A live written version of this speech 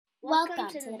Welcome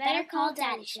to the Better Call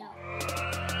Daddy Show.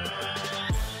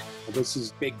 This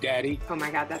is Big Daddy. Oh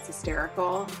my God, that's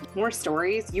hysterical. More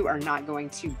stories you are not going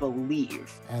to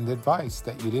believe. And advice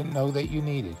that you didn't know that you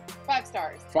needed. 5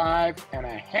 stars.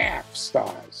 5.5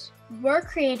 stars. We're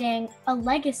creating a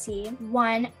legacy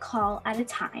one call at a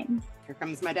time. Here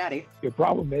comes my daddy. Your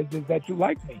problem is that you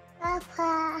like me.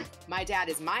 Papa. My dad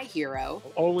is my hero.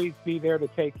 I'll always be there to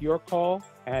take your call,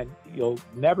 and you'll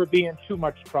never be in too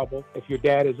much trouble if your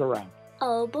dad is around.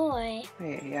 Oh boy.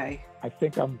 I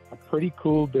think I'm a pretty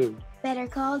cool dude. Better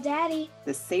Call Daddy.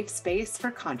 The safe space for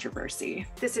controversy.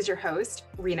 This is your host,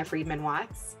 Rena Friedman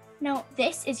Watts. No,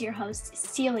 this is your host,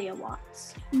 Celia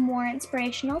Watts. More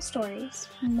inspirational stories,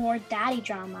 more daddy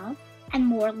drama, and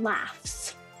more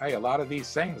laughs. Hey, a lot of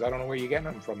these things, I don't know where you're getting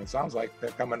them from. It sounds like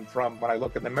they're coming from when I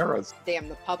look in the mirrors. Damn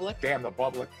the public. Damn the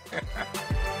public.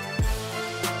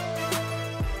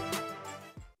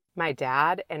 My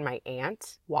dad and my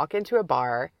aunt walk into a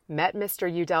bar, met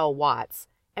Mr. Udell Watts,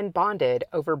 and bonded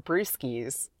over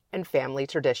brewskis and family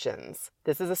traditions.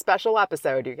 This is a special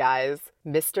episode, you guys.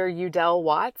 Mr. Udell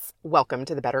Watts, welcome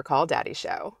to the Better Call Daddy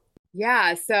Show.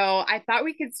 Yeah, so I thought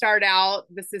we could start out,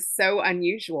 this is so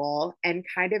unusual, and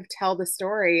kind of tell the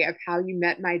story of how you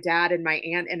met my dad and my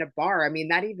aunt in a bar. I mean,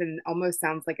 that even almost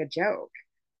sounds like a joke.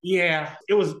 Yeah,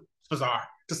 it was bizarre,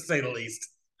 to say the least.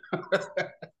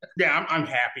 Yeah, I'm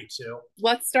happy to.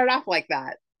 Let's start off like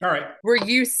that. All right. Were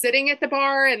you sitting at the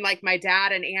bar and like my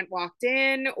dad and aunt walked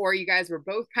in, or you guys were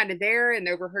both kind of there and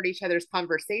overheard each other's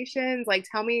conversations? Like,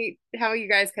 tell me how you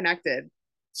guys connected.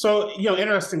 So,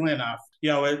 interestingly enough,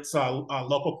 it's a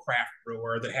local craft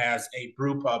brewer that has a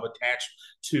brew pub attached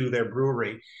to their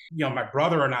brewery. My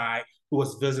brother and I, who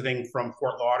was visiting from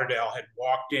Fort Lauderdale, had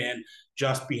walked in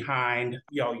just behind,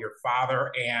 your father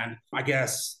and I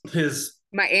guess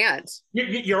my aunt.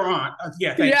 Your aunt.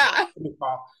 Yeah. Thank Yeah. You.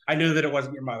 I knew that it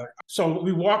wasn't your mother. So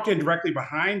we walked in directly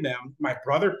behind them. My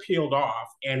brother peeled off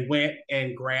and went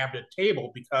and grabbed a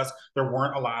table because there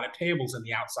weren't a lot of tables in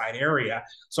the outside area.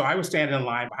 So I was standing in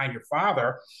line behind your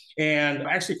father and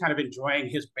actually kind of enjoying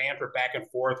his banter back and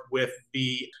forth with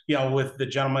the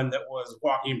gentleman that was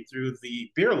walking through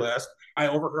the beer list. I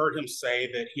overheard him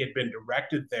say that he had been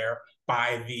directed there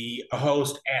by the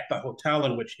host at the hotel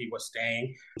in which he was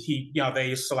staying.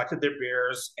 They selected their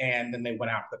beers and then they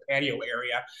went out to the patio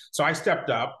area. So I stepped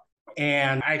up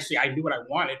and I knew what I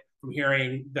wanted from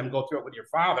hearing them go through it with your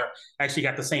father. I actually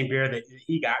got the same beer that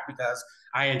he got because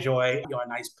I enjoy a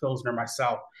nice Pilsner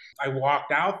myself. I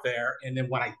walked out there and then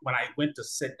when I went to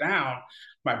sit down,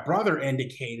 my brother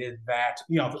indicated that,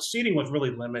 the seating was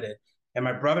really limited. And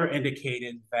my brother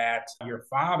indicated that your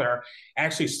father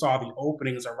actually saw the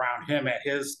openings around him at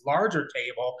his larger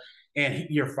table. And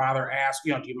your father asked,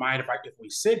 do you mind if we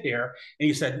sit here? And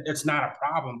he said, it's not a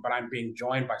problem, but I'm being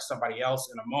joined by somebody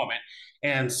else in a moment.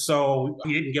 And so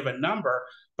he didn't give a number,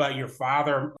 but your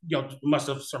father, must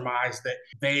have surmised that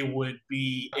they would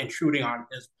be intruding on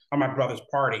my brother's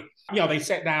party. They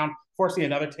sat down. Fortunately,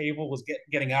 another table was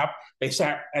getting up. They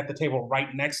sat at the table right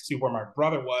next to where my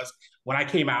brother was. When I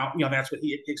came out, that's what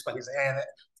he explained. He said,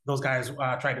 those guys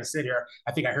tried to sit here.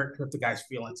 I think I hurt the guy's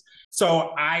feelings.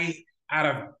 So I, out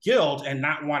of guilt and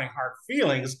not wanting hard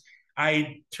feelings,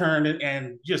 I turned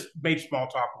and just made small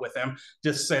talk with him.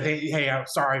 Just said, hey, I'm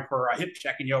sorry for hip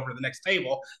checking you over to the next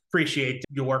table. Appreciate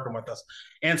you working with us.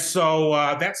 And so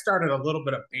that started a little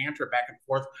bit of banter back and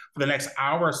forth for the next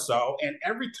hour or so. And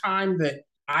every time that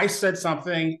I said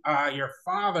something, your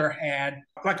father had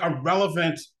like a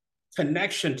relevant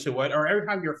connection to it, or every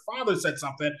time your father said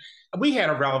something, we had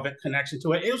a relevant connection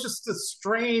to it. It was just a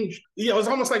strange, it was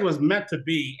almost like it was meant to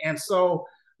be. And so,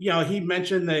 he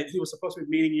mentioned that he was supposed to be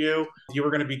meeting you. You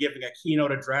were going to be giving a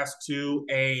keynote address to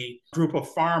a group of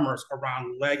farmers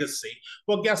around Legacy.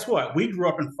 Well, guess what? We grew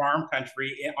up in farm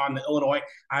country on the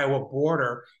Illinois-Iowa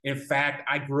border. In fact,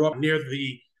 I grew up near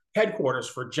the headquarters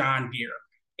for John Deere.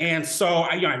 And so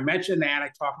I mentioned that. I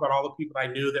talked about all the people I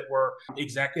knew that were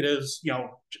executives,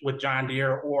 with John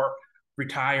Deere or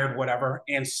retired, whatever.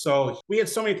 And so we had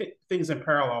so many things in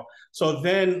parallel. So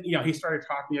then, he started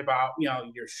talking about,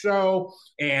 your show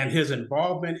and his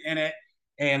involvement in it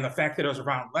and the fact that it was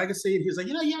around Legacy. And he's like,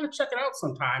 you got to check it out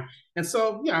sometime. And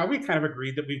so, we kind of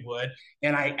agreed that we would.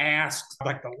 And I asked,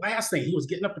 like the last thing, he was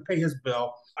getting up to pay his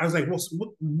bill. I was like, well,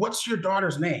 what's your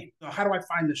daughter's name? How do I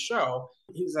find the show?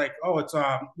 He's like, oh, it's,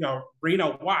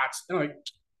 Rena Watts. And I'm like,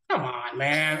 come on,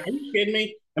 man. Are you kidding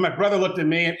me? And my brother looked at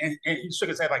me and he shook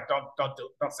his head like, don't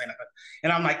say nothing.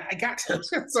 And I'm like, I got to.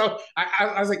 So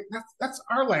I was like, that's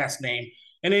our last name.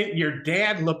 And then your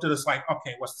dad looked at us like,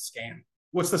 okay, what's the scam?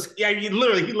 what's this? Yeah, he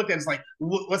looked at us like,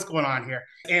 what's going on here?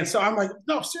 And so I'm like,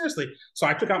 no, seriously. So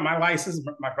I took out my license.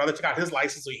 My brother took out his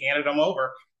license. So he handed them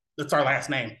over. That's our last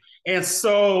name. And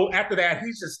so after that, he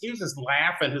was just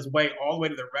laughing his way all the way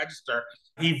to the register.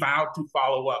 He vowed to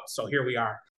follow up. So here we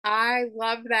are. I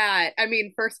love that. I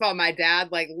mean, first of all, my dad,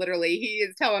 like literally, he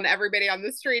is telling everybody on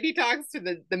the street. He talks to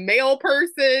the mail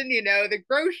person, the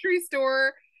grocery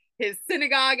store, his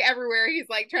synagogue, everywhere. He's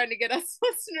like trying to get us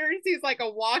listeners. He's like a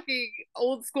walking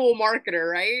old school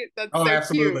marketer, right? That's Oh, so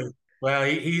absolutely. cute. Well,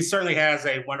 he certainly has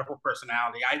a wonderful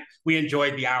personality. We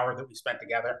enjoyed the hour that we spent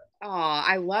together. Oh,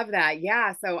 I love that.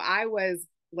 Yeah. So I was,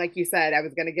 like you said, I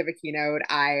was going to give a keynote.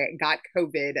 I got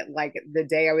COVID like the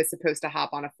day I was supposed to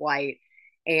hop on a flight.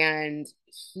 And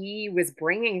he was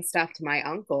bringing stuff to my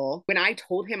uncle. When I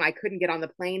told him I couldn't get on the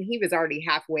plane, he was already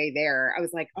halfway there. I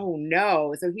was like, oh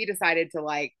no. So he decided to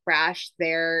like crash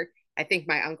there. I think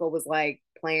my uncle was like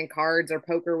playing cards or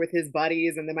poker with his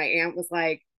buddies. And then my aunt was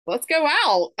like, let's go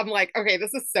out. I'm like, okay,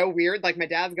 this is so weird. Like my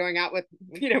dad's going out with,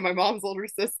 my mom's older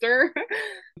sister,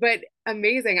 but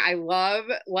amazing. I love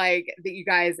like that you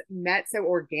guys met so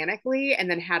organically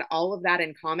and then had all of that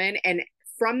in common. And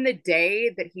from the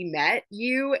day that he met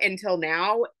you until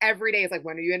now, every day is like,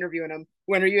 when are you interviewing him?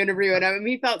 When are you interviewing him? And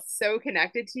he felt so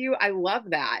connected to you. I love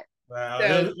that. Well,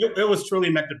 so, it was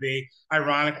truly meant to be.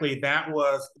 Ironically, that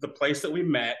was the place that we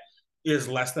met is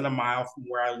less than a mile from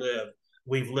where I live.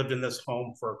 We've lived in this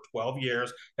home for 12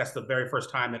 years. That's the very first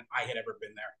time that I had ever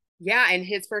been there. Yeah, and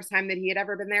his first time that he had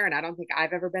ever been there, and I don't think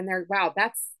I've ever been there. Wow,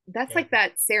 that's like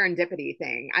that serendipity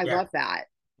thing. I love that.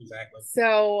 Exactly.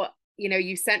 So,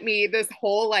 you sent me this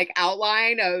whole like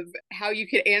outline of how you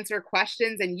could answer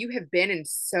questions, and you have been in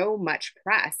so much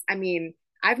press. I mean,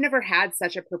 I've never had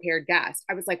such a prepared guest.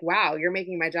 I was like, wow, you're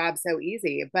making my job so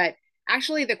easy. But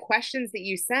actually, the questions that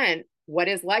you sent, what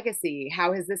is legacy?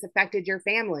 How has this affected your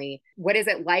family? What is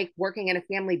it like working in a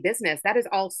family business? That is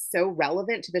all so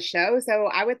relevant to the show. So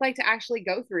I would like to actually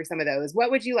go through some of those. What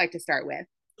would you like to start with?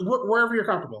 Wherever you're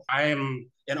comfortable. I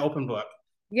am an open book.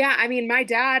 Yeah, I mean, my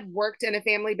dad worked in a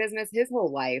family business his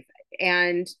whole life,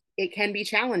 and it can be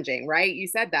challenging, right? You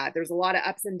said that. There's a lot of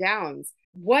ups and downs.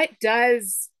 What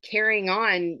does carrying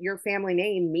on your family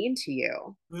name mean to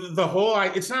you?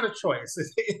 It's not a choice.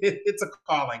 It's a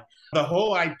calling. The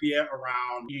whole idea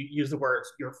around, you use the words,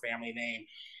 your family name.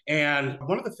 And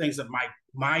one of the things that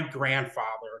my grandfather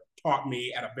taught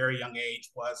me at a very young age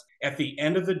was, at the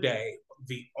end of the day,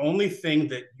 the only thing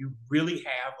that you really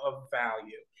have of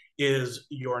value is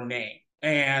your name.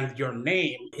 And your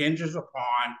name hinges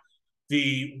upon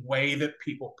the way that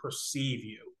people perceive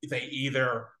you. They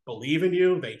either believe in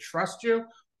you, they trust you,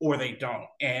 or they don't.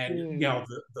 And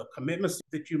the commitments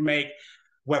that you make,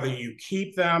 whether you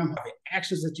keep them, the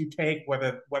actions that you take,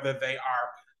 whether they are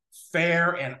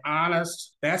fair and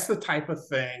honest, that's the type of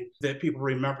thing that people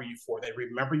remember you for. They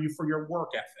remember you for your work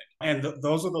ethic. And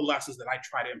those are the lessons that I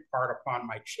try to impart upon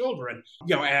my children,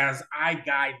 as I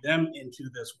guide them into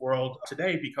this world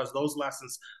today, because those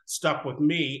lessons stuck with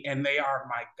me, and they are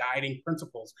my guiding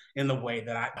principles in the way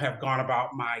that I have gone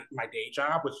about my day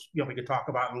job, which we could talk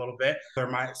about in a little bit.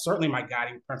 They're certainly my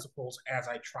guiding principles as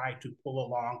I try to pull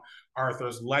along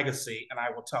Arthur's legacy, and I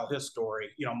will tell his story,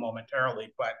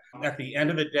 momentarily. But at the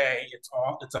end of the day, it's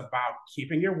about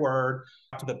keeping your word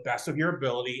to the best of your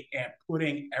ability and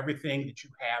putting everything that you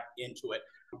have into it,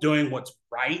 doing what's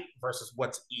right versus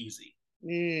what's easy.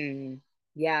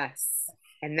 Yes.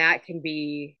 And that can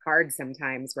be hard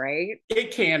sometimes, right?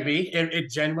 It can be.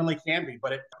 It genuinely can be,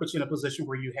 but it puts you in a position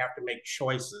where you have to make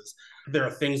choices. There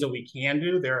are things that we can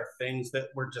do. There are things that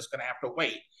we're just going to have to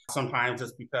wait. Sometimes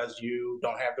it's because you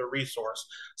don't have the resource.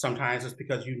 Sometimes it's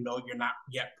because you're not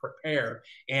yet prepared.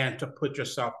 And to put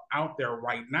yourself out there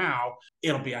right now,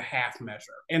 it'll be a half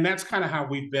measure. And that's kind of how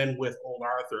we've been with Old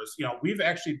Arthur's. We've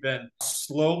actually been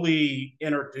slowly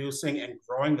introducing and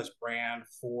growing this brand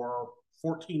for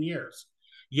 14 years.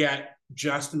 Yet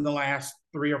just in the last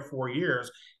 3 or 4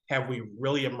 years have we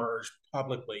really emerged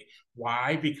publicly.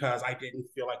 Why? Because I didn't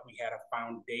feel like we had a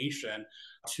foundation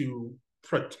to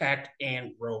protect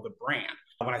and grow the brand.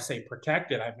 When I say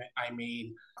protect it, I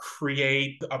mean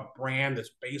create a brand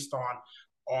that's based on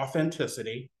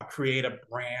authenticity, create a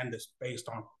brand that's based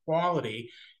on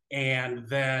quality, and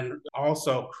then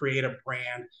also create a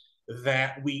brand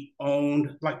that we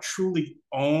owned, like truly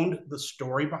owned the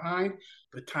story behind.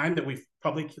 The time that we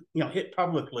hit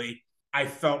publicly, I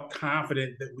felt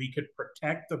confident that we could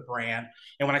protect the brand.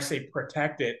 And when I say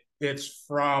protect it, it's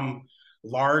from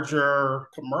larger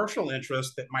commercial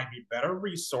interests that might be better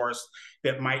resourced,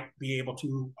 that might be able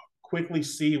to quickly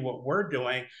see what we're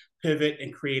doing, pivot,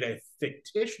 and create a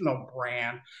fictional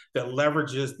brand that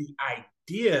leverages the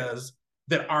ideas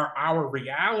that are our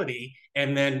reality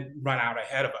and then run out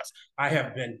ahead of us. I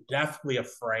have been deathly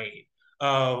afraid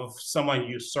of someone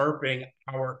usurping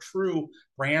our true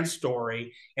brand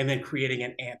story and then creating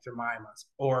an Aunt Jemima's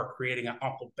or creating an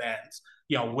Uncle Ben's,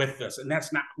 with this. And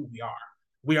that's not who we are.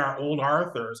 We are old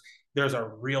Arthurs. There's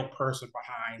a real person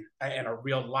behind and a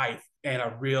real life and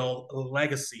a real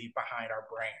legacy behind our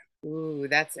brand. Ooh,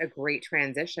 that's a great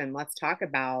transition. Let's talk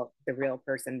about the real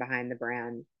person behind the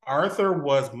brand. Arthur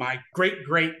was my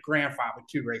great-great-grandfather,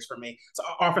 2 grades for me. So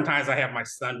oftentimes I have my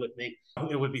son with me.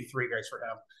 It would be 3 grades for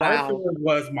him. Wow. Arthur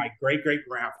was my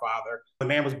great-great-grandfather. The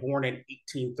man was born in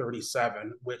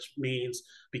 1837, which means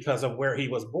because of where he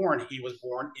was born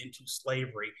into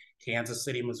slavery, Kansas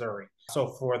City, Missouri. So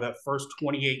for the first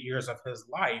 28 years of his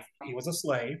life, he was a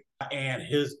slave, and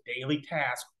his daily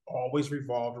task always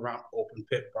revolved around open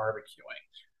pit barbecuing.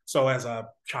 So as a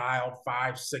child,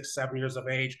 5, 6, 7 years of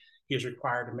age, he is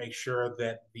required to make sure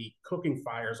that the cooking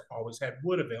fires always had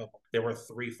wood available. There were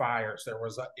 3 fires. There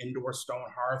was an indoor stone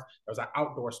hearth, there was an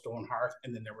outdoor stone hearth,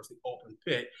 and then there was the open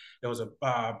pit. There was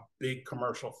a big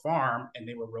commercial farm, and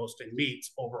they were roasting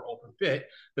meats over open pit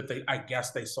that I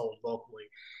guess they sold locally.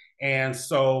 And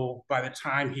so by the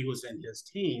time he was in his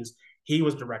teens, he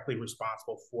was directly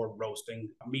responsible for roasting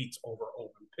meats over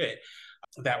open pit.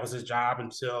 That was his job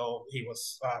until he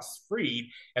was freed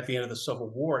at the end of the Civil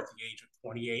War at the age of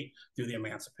 28 through the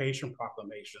Emancipation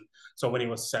Proclamation. So when he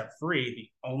was set free,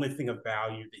 the only thing of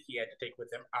value that he had to take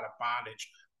with him out of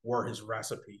bondage were his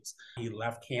recipes. He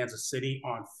left Kansas City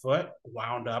on foot,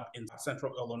 wound up in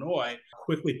central Illinois,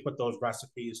 quickly put those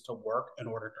recipes to work in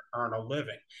order to earn a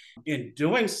living. In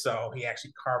doing so, he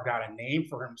actually carved out a name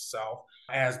for himself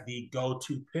as the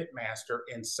go-to pitmaster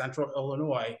in central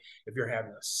Illinois. If you're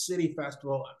having a city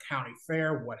festival, a county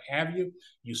fair, what have you,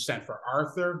 you sent for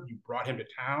Arthur, you brought him to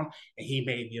town, and he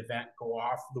made the event go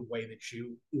off the way that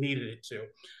you needed it to.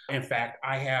 In fact,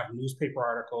 I have newspaper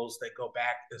articles that go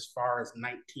back as far as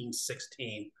 1916.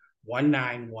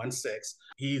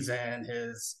 He's in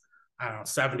his,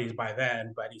 70s by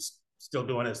then, but he's still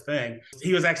doing his thing.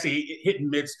 He was actually hitting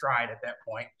mid-stride at that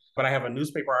point. But I have a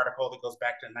newspaper article that goes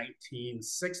back to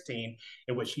 1916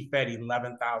 in which he fed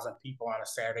 11,000 people on a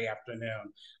Saturday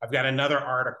afternoon. I've got another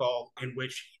article in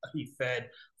which he fed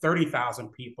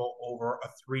 30,000 people over a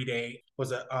 3-day,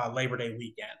 was a Labor Day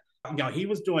weekend. He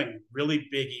was doing really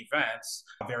big events,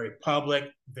 very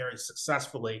public, very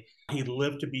successfully. He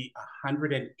lived to be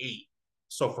 108.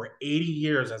 So for 80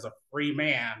 years as a free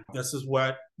man, this is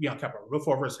what, kept a roof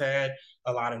over his head,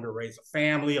 allowed him to raise a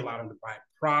family, allowed him to buy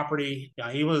property.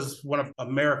 He was one of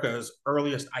America's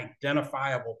earliest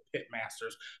identifiable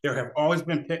pitmasters. There have always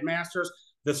been pitmasters.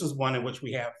 This is one in which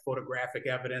we have photographic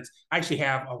evidence. I actually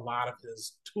have a lot of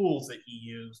his tools that he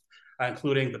used,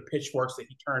 including the pitchforks that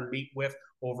he turned meat with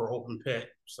over open pit.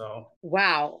 So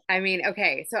wow.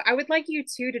 Okay. So I would like you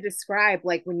to describe,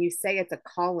 like, when you say it's a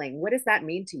calling, what does that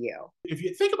mean to you? If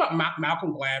you think about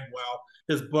Malcolm Gladwell,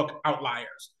 his book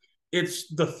Outliers,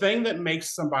 it's the thing that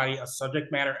makes somebody a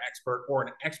subject matter expert or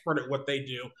an expert at what they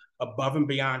do above and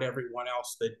beyond everyone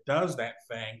else that does that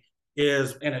thing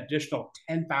is an additional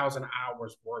 10,000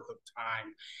 hours worth of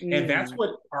time. And that's what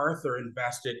Arthur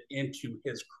invested into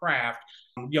his craft.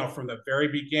 From the very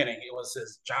beginning, it was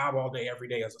his job all day, every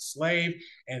day as a slave.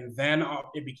 And then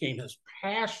it became his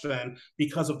passion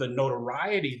because of the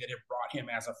notoriety that it brought him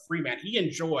as a free man. He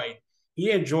enjoyed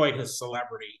his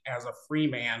celebrity as a free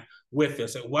man with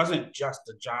this. It wasn't just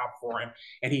a job for him.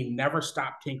 And he never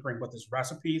stopped tinkering with his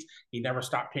recipes. He never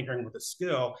stopped tinkering with his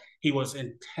skill. He was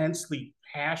intensely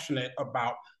passionate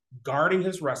about guarding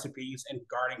his recipes and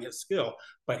guarding his skill,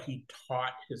 but he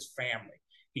taught his family.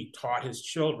 He taught his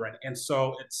children. And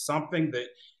so it's something that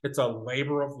it's a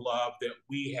labor of love that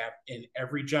we have in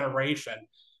every generation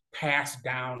passed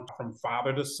down from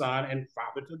father to son and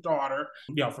father to daughter,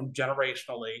 from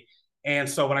generationally. And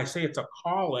so when I say it's a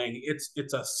calling,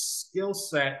 it's a skill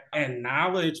set and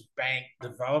knowledge bank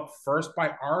developed first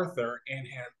by Arthur and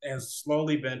has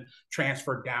slowly been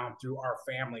transferred down through our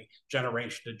family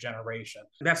generation to generation.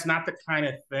 That's not the kind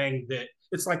of thing that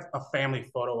it's like a family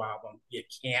photo album. You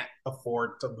can't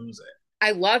afford to lose it.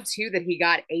 I love too that he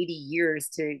got 80 years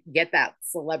to get that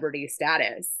celebrity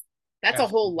status. That's a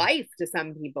whole life to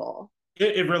some people.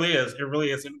 It really is. It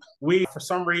really is. And we, for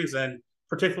some reason,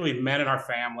 particularly men in our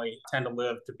family, tend to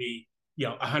live to be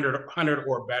 100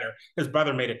 or better. His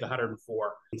brother made it to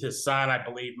 104. His son, I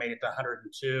believe, made it to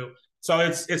 102. So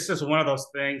it's just one of those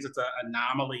things. It's an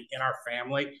anomaly in our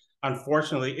family.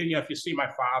 Unfortunately, if you see my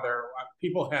father,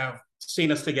 people have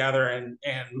seen us together and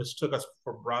mistook us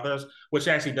for brothers, which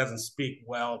actually doesn't speak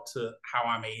well to how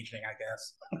I'm aging, I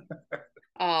guess.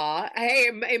 Aw, hey,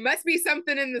 it must be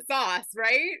something in the sauce,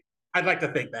 right? I'd like to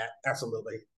think that.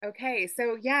 Absolutely. Okay,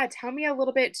 so yeah, tell me a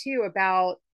little bit too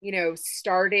about,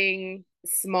 starting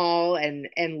small and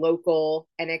local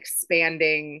and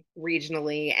expanding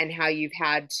regionally and how you've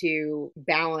had to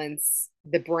balance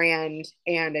the brand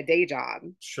and a day job.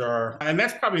 Sure. And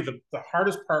that's probably the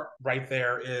hardest part right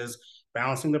there is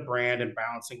balancing the brand and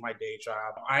balancing my day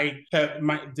job. I have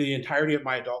the entirety of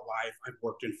my adult life, I've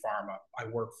worked in pharma. I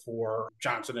worked for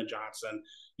Johnson and Johnson.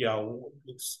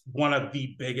 It's one of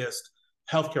the biggest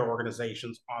healthcare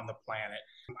organizations on the planet.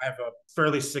 I have a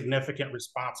fairly significant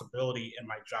responsibility in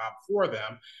my job for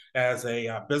them as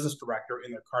a business director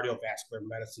in their cardiovascular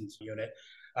medicines unit.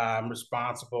 I'm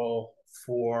responsible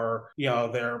for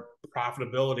their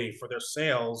profitability, for their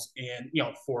sales in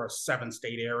for a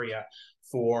 7-state area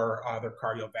for their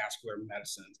cardiovascular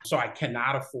medicines. So I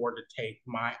cannot afford to take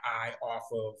my eye off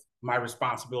of my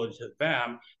responsibility to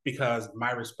them, because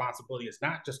my responsibility is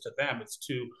not just to them, it's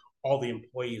to all the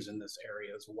employees in this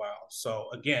area as well. So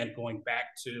again, going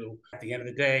back to, at the end of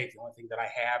the day, the only thing that I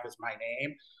have is my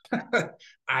name.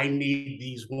 I need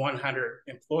these 100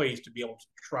 employees to be able to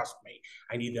trust me.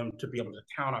 I need them to be able to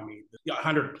count on me.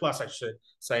 100 plus, I should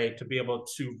say, to be able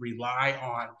to rely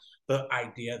on the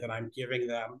idea that I'm giving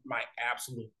them my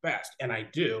absolute best. And I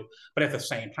do. But at the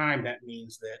same time, that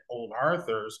means that Old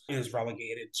Arthur's is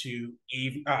relegated to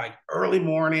early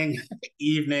morning,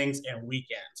 evenings, and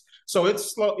weekends. So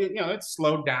it's slow, it's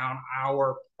slowed down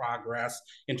our progress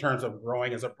in terms of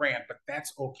growing as a brand, but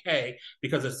that's okay,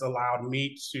 because it's allowed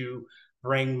me to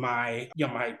bring my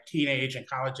teenage and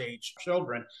college age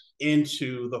children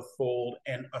into the fold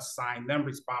and assign them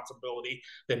responsibility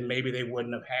that maybe they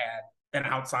wouldn't have had an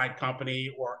outside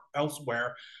company or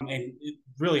elsewhere. And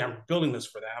really, I'm building this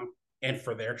for them and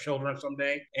for their children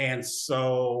someday. And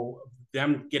so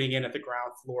them getting in at the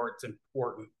ground floor, it's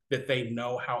important that they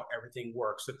know how everything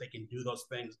works, that they can do those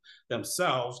things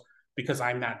themselves, because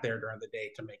I'm not there during the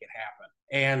day to make it happen.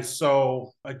 And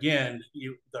so again,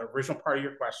 the original part of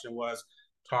your question was,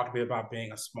 talk to me about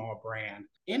being a small brand.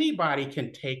 Anybody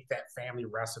can take that family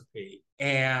recipe,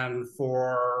 and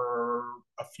for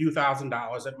a few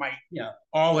 $1,000s, it might,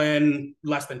 all in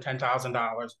less than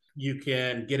 $10,000, you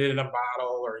can get it in a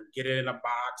bottle or get it in a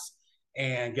box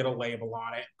and get a label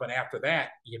on it. But after that,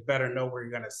 you better know where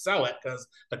you're going to sell it, because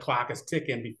the clock is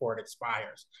ticking before it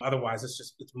expires. Otherwise,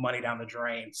 it's money down the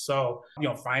drain. So,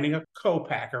 finding a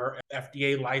co-packer,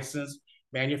 FDA licensed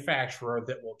manufacturer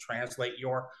that will translate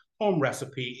your home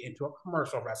recipe into a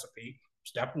commercial recipe.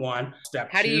 Step one.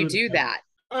 Step two. How do you do that?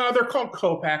 They're called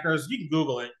co-packers. You can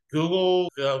Google it. Google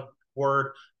the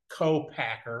word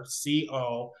co-packer,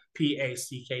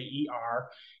 COPACKER,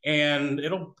 and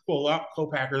it'll pull up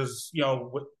co-packers,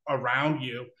 around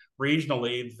you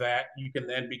regionally, that you can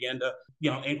then begin to,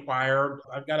 inquire.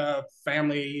 I've got a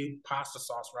family pasta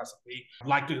sauce recipe.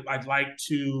 I'd like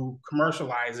to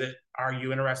commercialize it. Are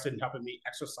you interested in helping me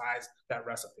exercise that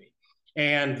recipe?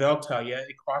 And they'll tell you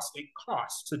it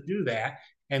costs to do that.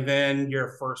 And then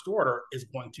your first order is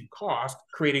going to cost.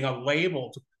 Creating a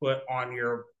label to put on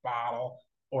your bottle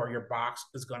or your box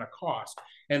is going to cost.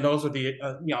 And those are the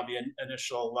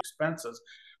initial expenses.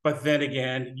 But then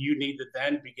again, you need to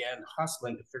then begin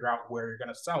hustling to figure out where you're going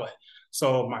to sell it.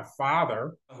 So my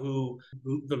father, who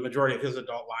the majority of his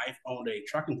adult life owned a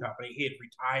trucking company, he had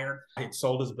retired, he had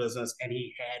sold his business, and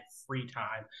he had free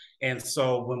time. And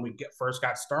so when we first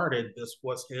got started, this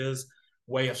was his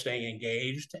way of staying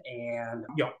engaged and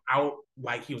out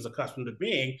like he was accustomed to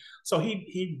being. So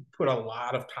he put a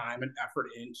lot of time and effort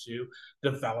into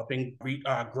developing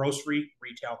grocery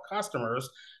retail customers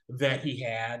that he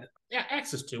had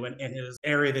access to in his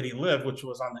area that he lived, which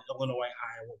was on the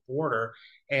Illinois-Iowa border.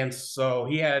 And so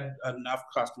he had enough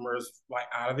customers like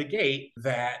out of the gate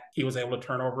that he was able to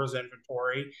turn over his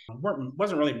inventory.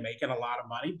 Wasn't really making a lot of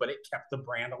money, but it kept the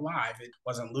brand alive. It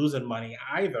wasn't losing money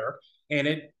either. And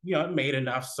it made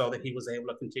enough so that he was able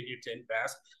to continue to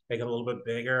invest, make it a little bit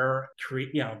bigger,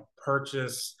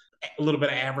 purchase a little bit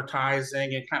of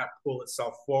advertising and kind of pull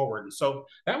itself forward. And so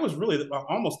that was really the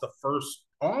first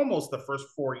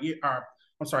 4 years,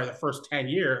 the first 10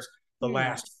 years. The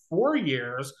last 4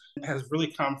 years has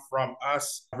really come from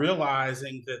us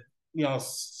realizing that,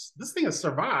 this thing has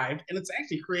survived, and it's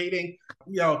actually creating,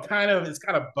 it's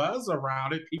got a buzz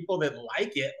around it. People that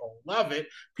like it or love it,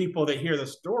 people that hear the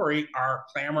story are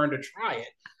clamoring to try it.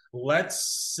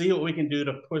 Let's see what we can do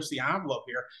to push the envelope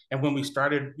here. And when we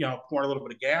started, pouring a little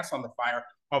bit of gas on the fire,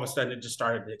 all of a sudden it just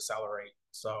started to accelerate.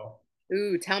 So,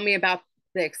 tell me about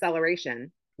the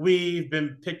acceleration. We've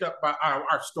been picked up by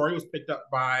our story was picked up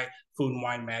by Food and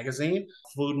Wine Magazine.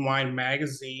 Food and Wine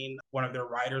Magazine, one of their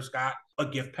writers got a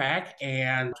gift pack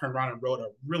and turned around and wrote a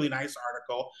really nice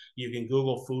article. You can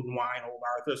Google Food and Wine Old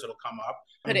Arthur's, it'll come up.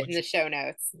 Put it in the show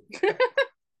notes.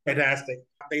 Fantastic.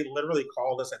 They literally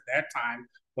called us at that time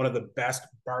one of the best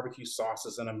barbecue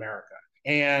sauces in America.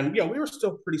 And, we were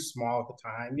still pretty small at the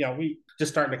time. We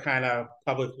just starting to kind of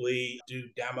publicly do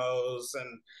demos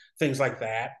and things like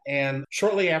that. And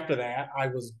shortly after that, I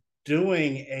was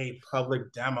doing a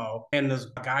public demo and this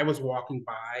guy was walking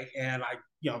by and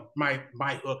my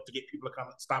hook to get people to come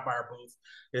and stop by our booth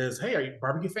is, hey, are you a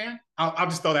barbecue fan? I'll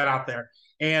just throw that out there.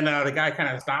 And the guy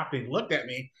kind of stopped and looked at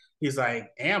me. He's like,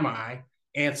 am I?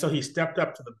 And so he stepped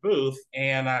up to the booth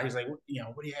and he's like, what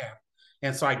do you have?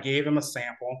 And so I gave him a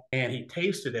sample and he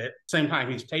tasted it. Same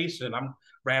time he's tasted it, I'm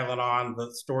rattling on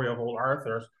the story of Old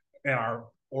Arthur's and our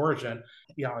origin.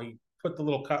 He put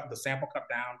the sample cup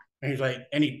down and he's like,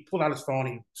 and he pulled out his phone,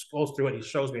 he scrolls through it, he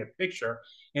shows me a picture,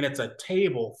 and it's a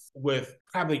table with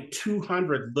probably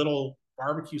 200 little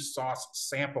barbecue sauce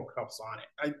sample cups on it.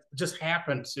 I just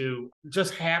happened to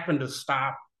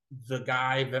stop the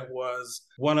guy that was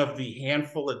one of the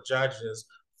handful of judges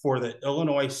for the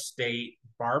Illinois State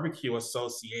Barbecue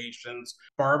Association's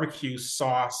barbecue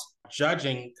sauce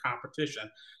judging competition.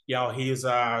 He's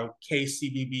a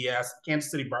KCBBS,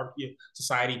 Kansas City Barbecue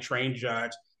Society trained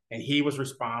judge, and he was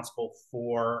responsible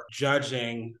for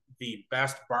judging the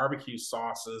best barbecue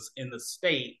sauces in the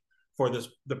state for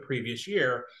the previous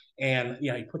year. And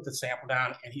he put the sample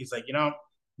down and he's like,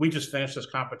 we just finished this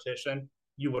competition.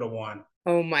 You would have won.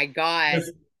 Oh my God.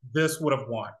 This would have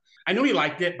won. I knew he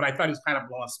liked it, but I thought he was kind of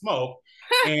blowing smoke.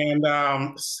 And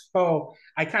so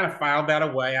I kind of filed that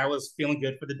away. I was feeling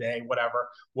good for the day, whatever.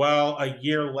 Well, a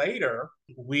year later,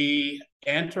 we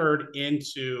entered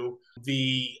into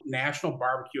the National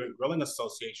Barbecue and Grilling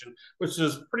Association, which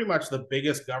is pretty much the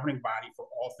biggest governing body for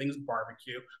all things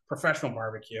barbecue, professional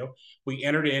barbecue. We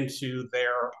entered into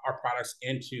our products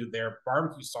into their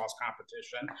barbecue sauce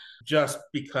competition just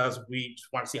because we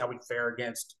just want to see how we fare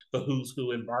against the who's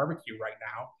who in barbecue right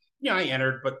now. I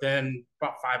entered, but then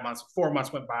about 4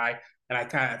 months went by and I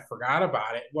kind of forgot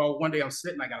about it. Well, one day I'm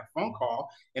sitting, I got a phone call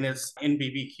and it's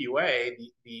NBBQA,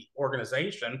 the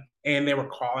organization, and they were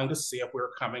calling to see if we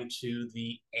were coming to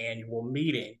the annual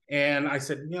meeting. And I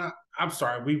said, I'm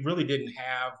sorry, we really didn't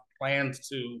have plans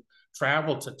to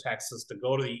travel to Texas to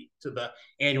go to the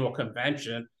annual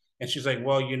convention. And she's like,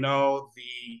 well,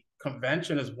 the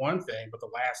convention is one thing, but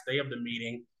the last day of the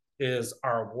meeting is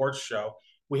our awards show.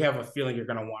 We have a feeling you're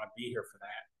going to want to be here for that.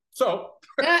 So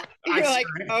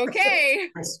okay.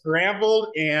 I scrambled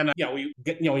and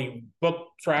we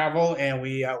booked travel and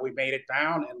we made it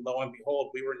down, and lo and behold,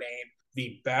 we were named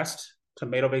the best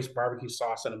tomato-based barbecue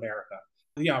sauce in America.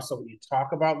 So when you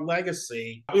talk about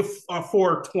legacy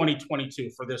for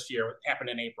 2022, for this year, it happened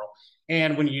in April.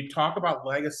 And when you talk about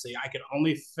legacy, I can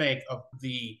only think of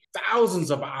the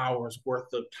thousands of hours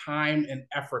worth of time and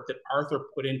effort that Arthur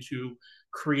put into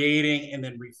creating and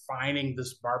then refining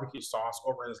this barbecue sauce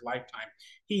over his lifetime.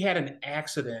 He had an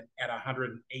accident at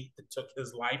 108 that took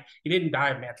his life. He didn't die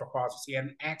of natural causes. He had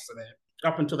an accident.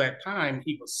 Up until that time,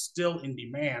 he was still in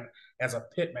demand as a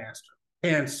pit master.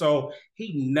 And so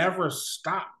he never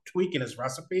stopped tweaking his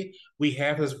recipe. We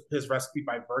have his recipe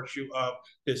by virtue of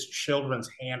his children's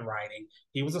handwriting.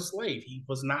 He was a slave. He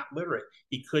was not literate.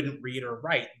 He couldn't read or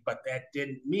write, but that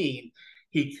didn't mean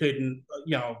he couldn't,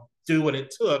 do what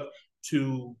it took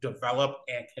to develop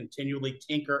and continually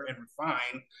tinker and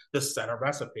refine the set of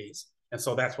recipes. And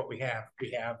so that's what we have.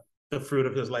 We have the fruit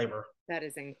of his labor. That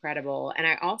is incredible. And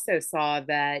I also saw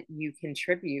that you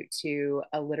contribute to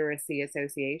a literacy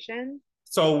association.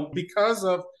 So because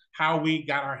of how we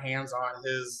got our hands on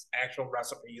his actual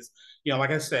recipes, like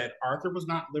I said, Arthur was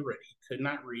not literate. He could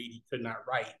not read, he could not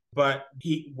write. But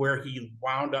where he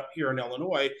wound up here in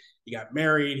Illinois, he got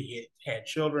married, he had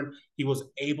children, he was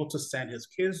able to send his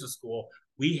kids to school.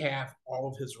 We have all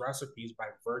of his recipes by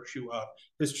virtue of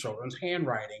his children's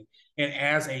handwriting. And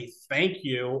as a thank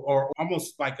you, or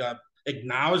almost like a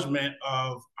acknowledgement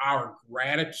of our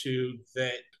gratitude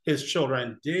that his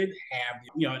children did have,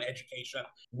 an education,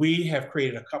 we have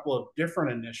created a couple of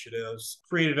different initiatives,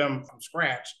 created them from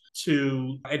scratch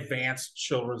to advance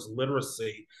children's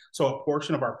literacy. So a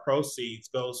portion of our proceeds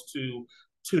goes to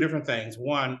two different things.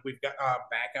 One, we've got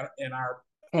back out in our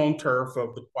home turf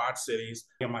of the Quad Cities.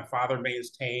 My father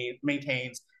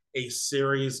maintains a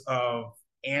series of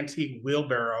antique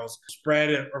wheelbarrows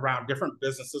spread around different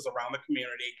businesses around the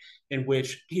community, in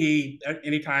which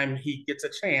anytime he gets a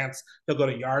chance, he'll go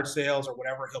to yard sales or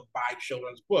whatever, he'll buy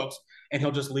children's books and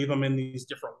he'll just leave them in these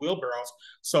different wheelbarrows,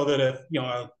 so that if,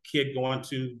 a kid going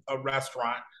to a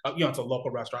restaurant, it's a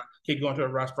local restaurant, kid going to a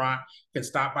restaurant can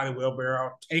stop by the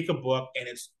wheelbarrow, take a book, and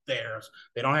it's theirs.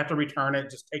 They don't have to return it,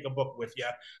 just take a book with you,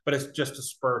 but it's just to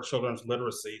spur children's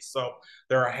literacy. So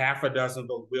there are half a dozen of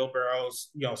those wheelbarrows,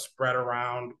 spread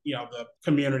around, the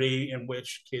community, in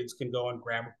which kids can go and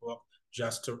grab a book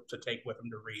just to take with them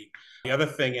to read. The other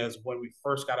thing is, when we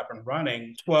first got up and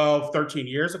running 12, 13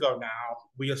 years ago now,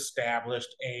 we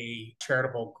established a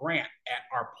charitable grant at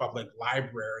our public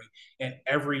library. And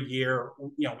every year,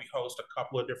 we host a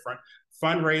couple of different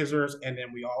fundraisers, and then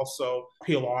we also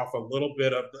peel off a little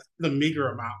bit of the meager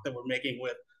amount that we're making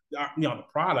with the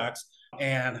products,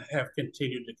 and have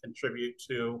continued to contribute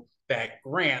to that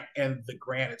grant. And the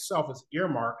grant itself is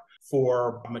earmarked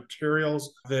for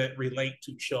materials that relate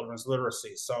to children's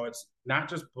literacy. So it's not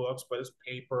just books, but it's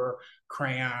paper,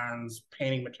 crayons,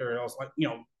 painting materials,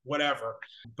 whatever,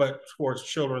 but towards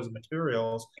children's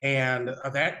materials. And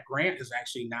that grant is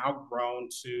actually now grown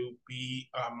to be,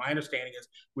 my understanding is,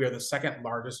 we are the second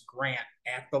largest grant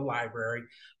at the library,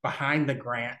 behind the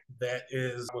grant that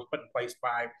was put in place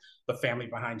by the family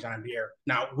behind John Deere.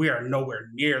 Now, we are nowhere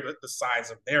near the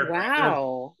size of their grant.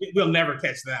 Wow. We'll never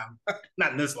catch them,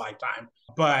 not in this lifetime,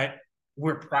 but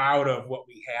we're proud of what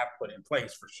we have put in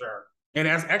place, for sure. And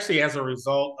as a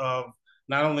result of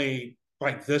not only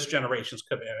like this generation's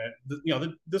commitment,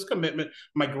 this commitment,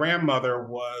 my grandmother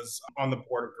was on the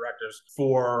board of directors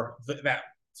for that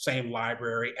same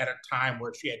library at a time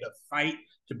where she had to fight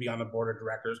to be on the board of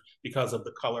directors because of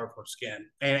the color of her skin.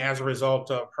 And as a result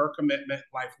of her commitment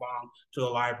lifelong to the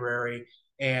library,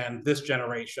 and this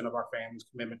generation of our family's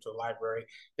commitment to the library,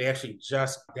 they actually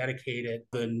just dedicated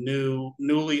the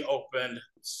newly opened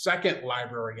second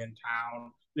library in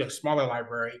town, the smaller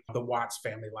library, the Watts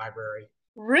Family Library.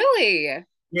 Really?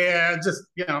 Yeah, just,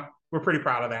 we're pretty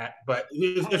proud of that. But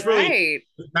it's really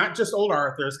not just Old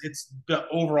Arthur's, it's the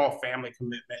overall family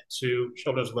commitment to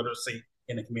children's literacy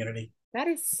in the community. That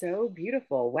is so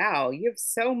beautiful. Wow. You have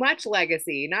so much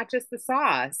legacy, not just the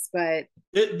sauce, but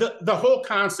the whole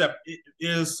concept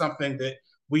is something that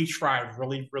we try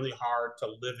really, really hard to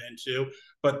live into,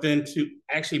 but then to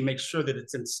actually make sure that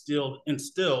it's instilled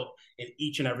in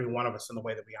each and every one of us in the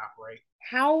way that we operate.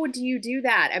 How do you do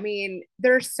that? I mean,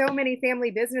 there's so many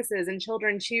family businesses and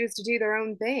children choose to do their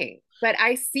own thing, but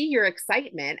I see your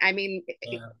excitement. I mean,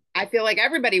 I feel like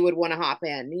everybody would want to hop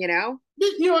in, You know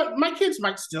what? My kids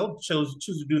might still choose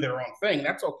to do their own thing.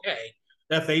 That's okay.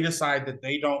 If they decide that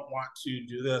they don't want to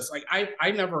do this. Like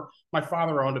my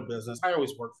father owned a business. I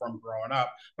always worked for him growing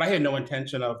up, but I had no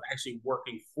intention of actually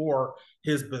working for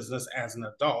his business as an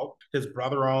adult. His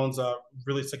brother owns a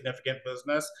really significant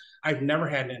business. I've never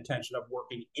had an intention of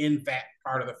working in that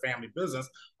part of the family business.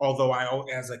 Although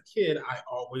as a kid, I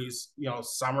always,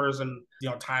 summers and,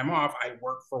 time off, I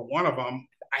worked for one of them.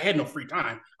 I had no free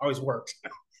time. I always worked.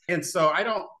 And so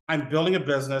I'm building a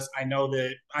business. I know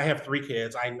that I have 3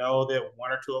 kids. I know that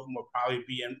 1 or 2 of them will probably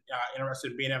be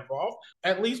interested in being involved.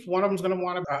 At least one of them is going to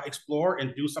want to explore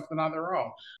and do something on their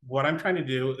own. What I'm trying to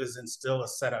do is instill a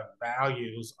set of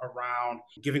values around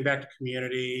giving back to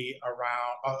community,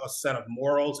 around a set of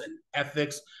morals and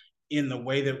ethics in the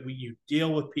way that you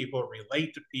deal with people,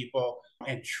 relate to people,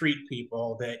 and treat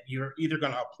people, that you're either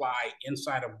going to apply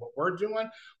inside of what we're doing,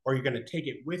 or you're going to take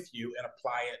it with you and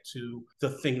apply it to the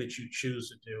thing that you choose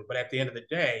to do. But at the end of the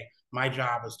day, my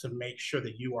job is to make sure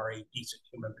that you are a decent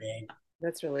human being.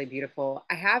 That's really beautiful.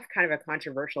 I have kind of a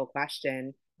controversial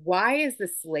question. Why is the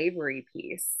slavery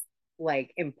piece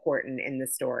important in the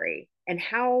story? And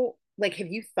how,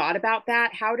 have you thought about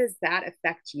that? How does that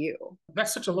affect you?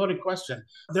 That's such a loaded question.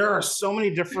 There are so many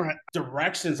different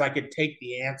directions I could take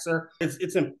the answer.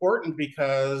 It's important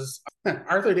because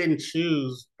Arthur didn't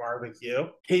choose barbecue.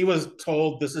 He was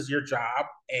told, this is your job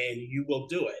and you will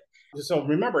do it. So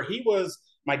remember,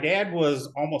 my dad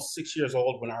was almost 6 years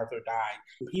old when Arthur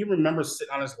died. He remembers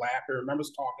sitting on his lap. He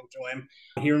remembers talking to him.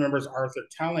 He remembers Arthur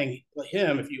telling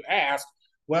him, if you asked,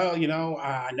 well,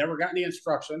 I never got any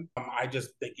instruction.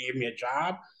 They gave me a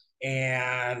job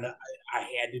and I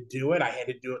had to do it. I had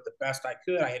to do it the best I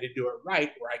could. I had to do it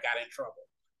right, or I got in trouble.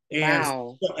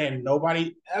 Wow. And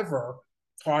nobody ever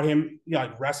taught him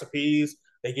recipes.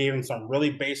 They gave him some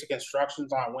really basic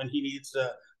instructions on when he needs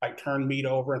to turn meat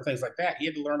over and things like that. He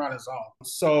had to learn on his own.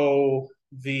 So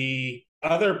the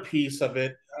other piece of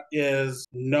it is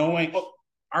knowing,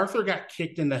 Arthur got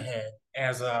kicked in the head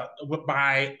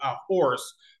by a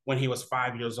horse when he was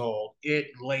 5 years old. It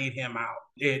laid him out.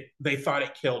 They thought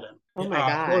it killed him. Oh my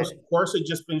God. Horse had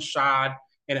just been shod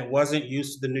and it wasn't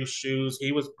used to the new shoes.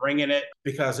 He was bringing it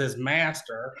because his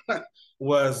master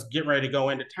was getting ready to go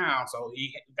into town. So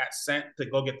he got sent to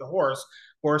go get the horse.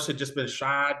 Horse had just been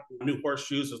shod. New horse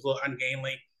shoes was a little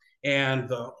ungainly. And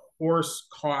the horse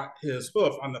caught his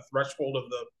hoof on the threshold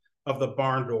of the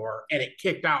barn door, and it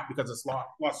kicked out because it's lost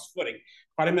its footing.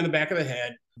 Caught him in the back of the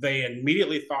head. They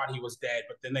immediately thought he was dead,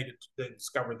 but then they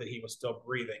discovered that he was still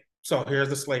breathing. So here's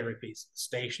the slavery piece.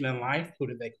 Station in life, who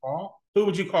did they call? Who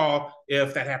would you call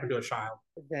if that happened to a child?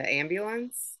 The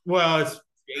ambulance? Well, it's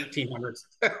 1800s.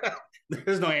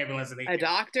 There's no ambulance in the A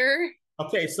doctor?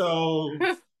 Okay, so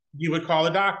you would call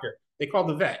a doctor. They called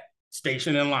the vet.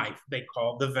 Station in life, they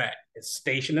called the vet. It's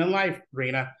station in life,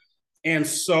 Rena. And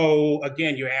so,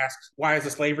 again, you ask, why is the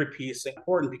slavery piece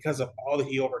important? Because of all that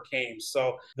he overcame.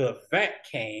 So the vet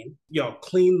came,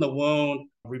 cleaned the wound,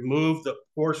 removed the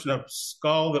portion of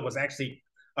skull that was actually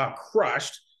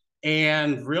crushed,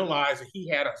 and realized that he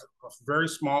had a very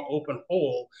small open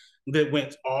hole that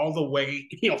went all the way,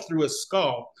 through his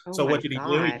skull. Oh so what did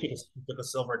God. he do? He took a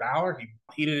silver dollar, he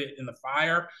heated it in the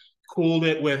fire, cooled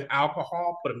it with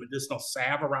alcohol, put a medicinal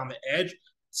salve around the edge,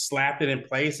 slapped it in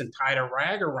place and tied a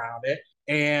rag around it,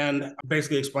 and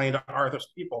basically explained to Arthur's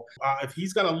people, if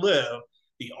he's going to live,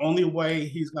 the only way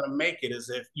he's going to make it is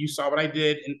if you saw what I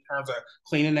did in terms of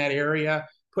cleaning that area,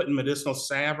 putting medicinal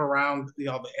salve around the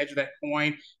edge of that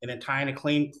coin, and then tying a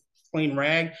clean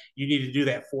rag. You need to do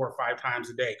that 4 or 5 times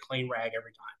a day, clean rag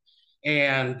every time.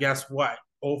 And guess what?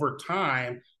 Over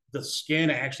time, the skin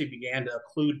actually began to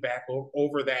occlude back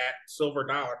over that silver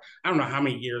dollar. I don't know how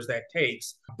many years that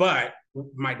takes, but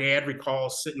my dad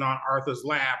recalls sitting on Arthur's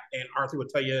lap, and Arthur would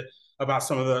tell you about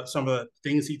some of the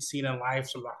things he'd seen in life,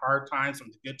 some of the hard times, some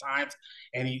of the good times,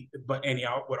 and he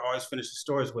would always finish the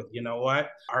stories with, you know what,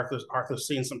 Arthur's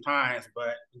seen some times,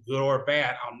 but good or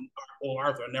bad, old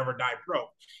Arthur never died broke.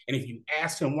 And if you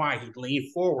asked him why, he'd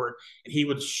lean forward and he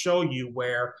would show you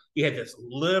where he had this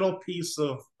little piece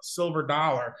of silver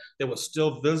dollar that was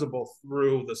still visible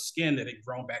through the skin that had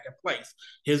grown back in place.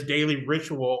 His daily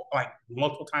ritual, like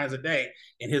multiple times a day,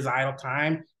 in his idle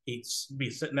time, he'd be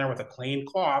sitting there with a clean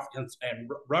cloth and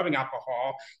rubbing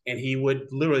alcohol, and he would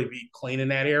literally be cleaning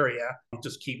that area,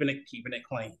 just keeping it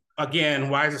clean. Again,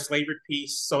 why is the slavery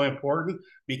piece so important?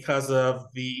 Because of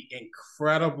the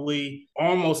incredibly,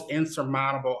 almost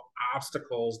insurmountable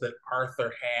obstacles that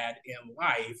Arthur had in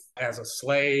life as a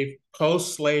slave,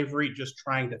 post-slavery, just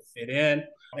trying to fit in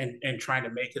and trying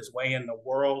to make his way in the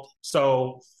world.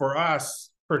 So for us,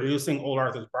 producing Old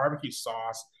Arthur's barbecue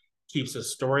sauce keeps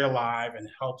his story alive and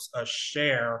helps us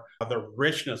share the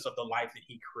richness of the life that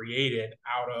he created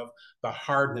out of the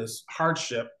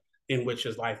hardship in which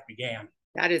his life began.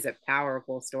 That is a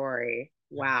powerful story.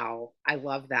 Wow. I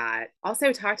love that.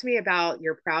 Also, talk to me about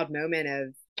your proud moment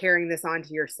of carrying this on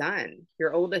to your son,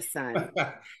 your oldest son.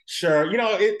 Sure.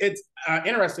 It's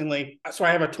interestingly, so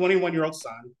I have a 21-year-old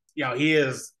son. He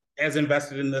is as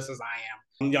invested in this as I am.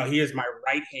 He is my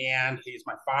right hand. He's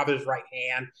my father's right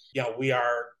hand. We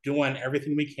are doing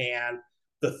everything we can,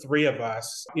 the three of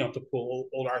us, to pull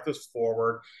Old Arthur's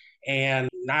forward. And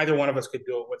neither one of us could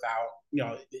do it without,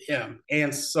 him.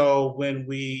 And so when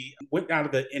we went down to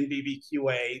the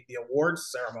NBBQA, the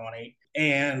awards ceremony,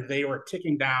 and they were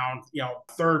ticking down,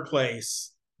 third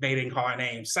place, they didn't call our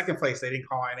name. Second place, they didn't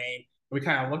call our name. We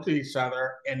kind of looked at each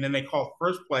other, and then they called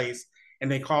first place,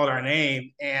 and they called our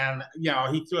name. And,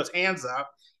 he threw his hands up,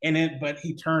 but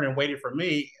he turned and waited for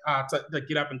me to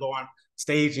get up and go on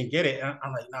stage and get it. And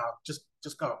I'm like, no,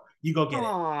 just go. You go get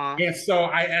Aww. it. And so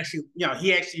I actually,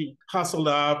 he actually hustled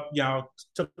up,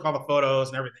 took all the photos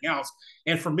and everything else.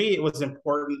 And for me, it was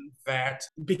important that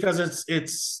because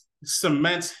it's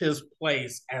cements his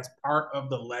place as part of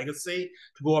the legacy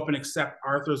to go up and accept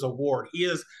Arthur's award. He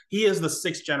is the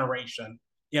 6th generation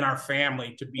in our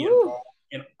family to be involved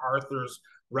in Arthur's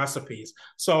recipes.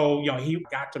 So, he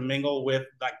got to mingle with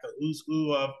like the who's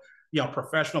who of,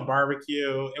 professional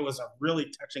barbecue. It was a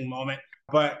really touching moment.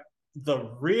 But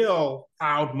the real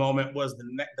proud moment was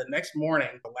the next morning,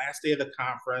 the last day of the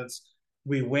conference.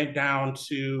 We went down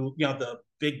to, the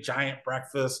big giant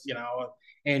breakfast,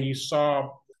 and you saw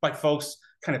like folks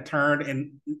kind of turned,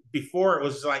 and before it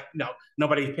was like,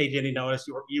 nobody paid you any notice.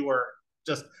 You were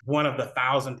just one of the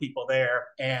 1,000 people there.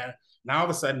 And now all of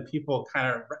a sudden people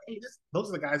kind of, hey, those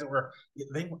are the guys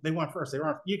that they won first.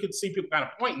 You could see people kind of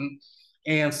pointing.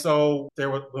 And so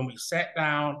when we sat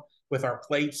down with our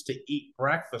plates to eat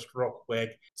breakfast real quick,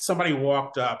 somebody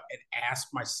walked up and asked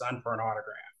my son for an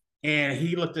autograph. And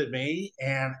he looked at me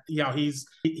and, he's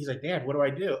like, Dad, what do I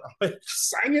do? I'm like,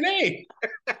 sign your name.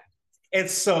 And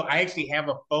so I actually have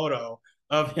a photo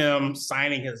of him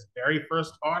signing his very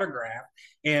first autograph.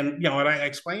 And I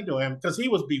explained to him because he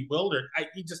was bewildered.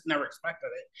 He just never expected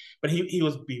it, but he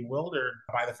was bewildered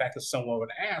by the fact that someone would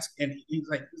ask. And he's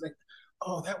like,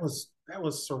 oh, that was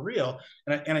surreal.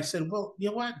 And I said, well, you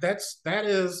know what? That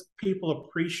is people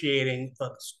appreciating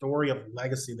the story of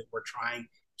legacy that we're trying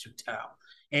to tell.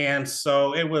 And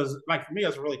so it was like, for me, it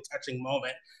was a really touching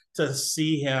moment to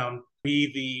see him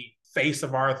be the face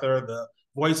of Arthur, the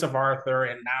voice of Arthur,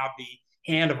 and now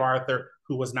the hand of Arthur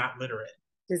who was not literate.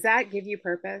 Does that give you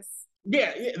purpose?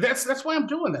 Yeah, that's why I'm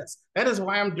doing this. That is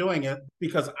why I'm doing it,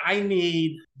 because I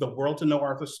need the world to know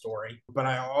Arthur's story, but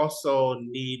I also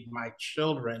need my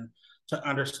children to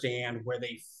understand where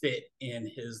they fit in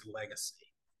his legacy.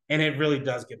 And it really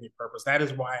does give me purpose. That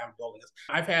is why I'm building this.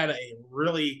 I've had a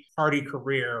really hearty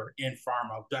career in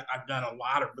pharma. I've done a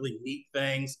lot of really neat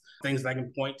things that I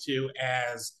can point to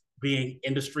as being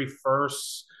industry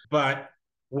first. But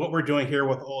what we're doing here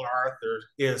with Old Arthur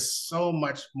is so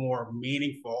much more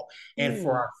meaningful, and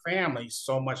for our family,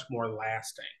 so much more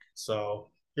lasting.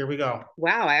 So here we go.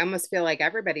 Wow, I almost feel like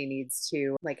everybody needs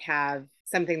to have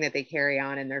something that they carry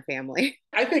on in their family.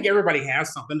 I think everybody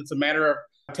has something. It's a matter of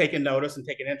taking notice and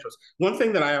taking interest. One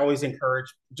thing that I always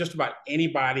encourage just about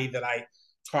anybody that I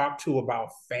talk to about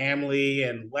family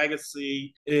and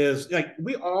legacy is,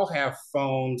 we all have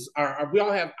phones, or we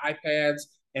all have iPads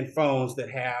and phones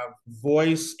that have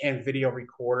voice and video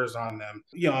recorders on them.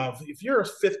 If you're a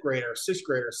fifth grader, sixth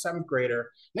grader, seventh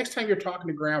grader, next time you're talking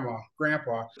to grandma,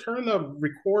 grandpa, turn the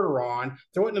recorder on,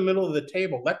 throw it in the middle of the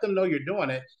table, let them know you're doing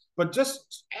it, but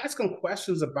just ask them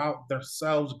questions about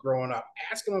themselves growing up.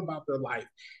 Ask them about their life.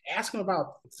 Ask them about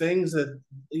things that,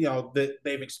 that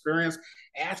they've experienced.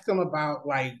 Ask them about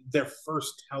their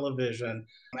first television.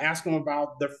 Ask them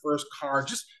about their first car.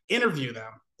 Just interview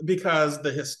them, because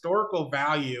the historical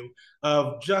value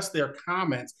of just their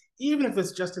comments, even if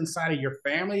it's just inside of your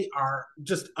family, are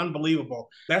just unbelievable.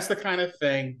 That's the kind of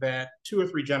thing that 2 or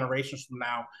 3 generations from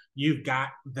now, you've got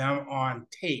them on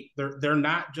tape. They're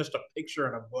not just a picture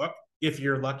in a book, if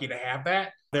you're lucky to have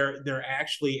that. They're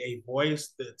actually a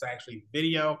voice that's actually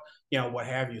video, what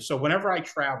have you. So whenever I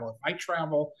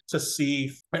travel to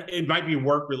see, it might be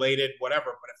work related, whatever,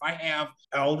 but if I have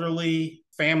elderly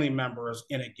family members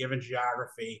in a given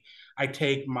geography, I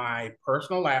take my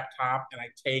personal laptop and I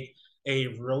take a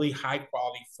really high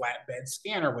quality flatbed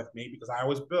scanner with me, because I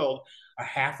always build a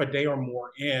half a day or more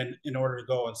in order to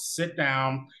go and sit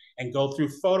down and go through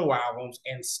photo albums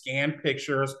and scan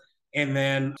pictures and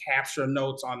then capture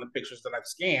notes on the pictures that I've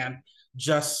scanned,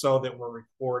 just so that we're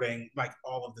recording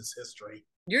all of this history.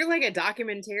 You're like a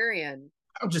documentarian.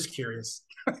 I'm just curious.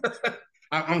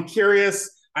 I'm curious.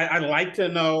 I like to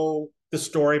know the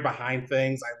story behind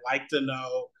things. I like to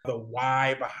know the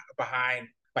why behind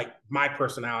my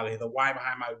personality, the why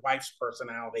behind my wife's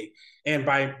personality. And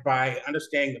by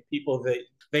understanding the people that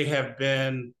they have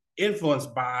been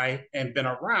influenced by and been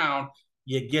around,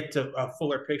 you get to a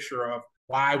fuller picture of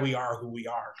why we are who we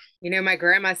are. My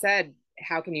grandma said,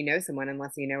 how can you know someone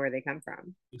unless you know where they come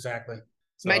from? Exactly.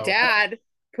 So, my dad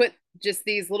put just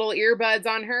these little earbuds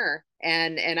on her,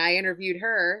 and I interviewed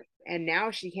her, and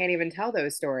now she can't even tell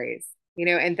those stories,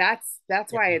 and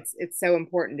that's why it's so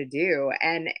important to do.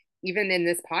 And even in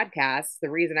this podcast, the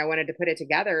reason I wanted to put it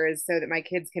together is so that my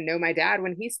kids can know my dad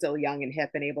when he's still young and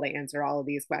hip and able to answer all of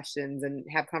these questions and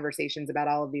have conversations about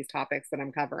all of these topics that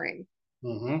I'm covering.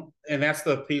 Mm-hmm. And that's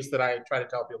the piece that I try to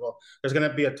tell people. There's going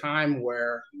to be a time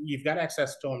where you've got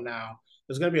access to them now.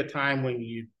 There's going to be a time when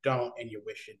you don't, and you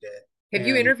wish you did. Have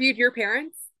you interviewed your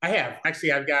parents? I have.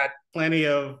 Actually, I've got plenty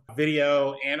of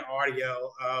video and audio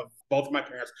of both of my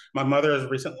parents. My mother is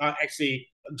recently, actually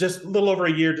just a little over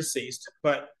a year deceased,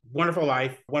 but wonderful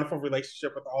life, wonderful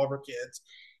relationship with all of her kids.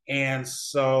 And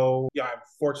so, I'm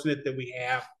fortunate that we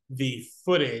have the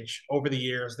footage over the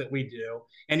years that we do.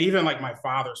 And even my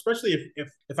father, especially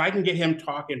if I can get him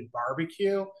talking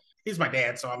barbecue, he's my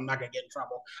dad, so I'm not gonna get in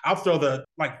trouble. I'll throw the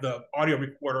audio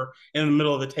recorder in the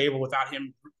middle of the table without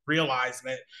him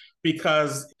realizing it,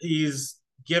 because he's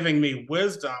giving me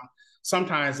wisdom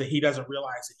sometimes that he doesn't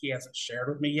realize that he hasn't shared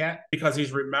with me yet, because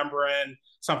he's remembering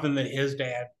something that his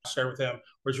dad shared with him,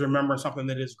 or he's remembering something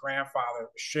that his grandfather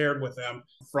shared with him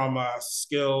from a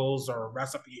skills or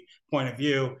recipe point of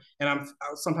view. And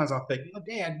sometimes I'll think,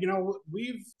 Dad,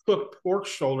 we've cooked pork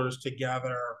shoulders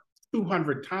together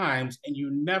 200 times, and you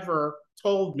never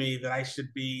told me that I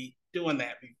should be doing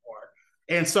that before.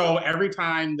 And so every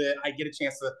time that I get a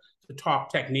chance to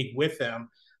talk technique with him,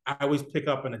 I always pick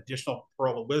up an additional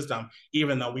pearl of wisdom,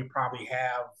 even though we probably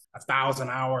have 1,000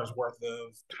 hours worth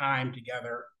of time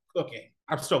together cooking.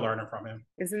 I'm still learning from him.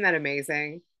 Isn't that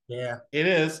amazing? Yeah, it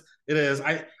is. It is.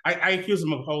 I accuse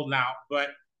him of holding out, but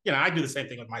I do the same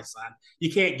thing with my son.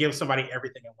 You can't give somebody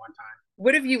everything at one time.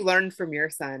 What have you learned from your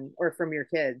son or from your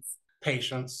kids?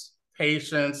 Patience,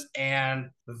 and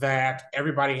that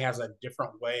everybody has a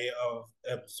different way of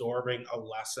absorbing a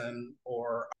lesson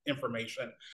or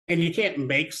information. And you can't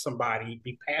make somebody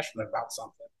be passionate about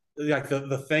something. Like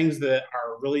the things that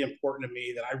are really important to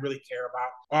me that I really care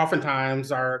about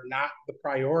oftentimes are not the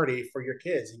priority for your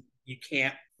kids. You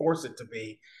can't force it to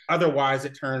be. Otherwise,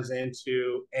 it turns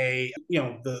into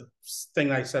the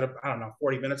thing I said, I don't know,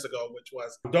 40 minutes ago, which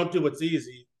was don't do what's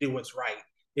easy, do what's right.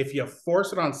 If you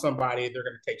force it on somebody, they're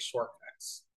going to take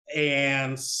shortcuts.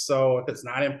 And so if it's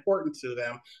not important to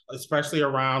them, especially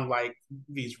around like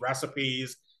these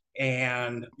recipes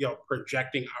and,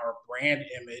 projecting our brand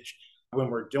image when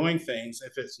we're doing things,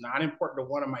 if it's not important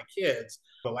to one of my kids,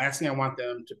 the last thing I want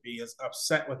them to be is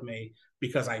upset with me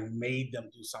because I made them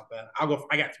do something.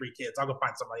 I got 3 kids. I'll go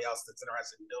find somebody else that's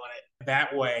interested in doing it.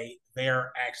 That way,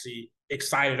 they're actually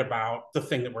excited about the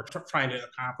thing that we're trying to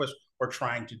accomplish or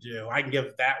trying to do. I can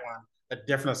give that one a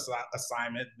different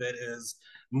assignment that is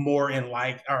more in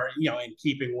in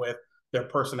keeping with their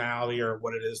personality or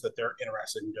what it is that they're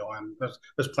interested in doing.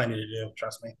 There's plenty to do,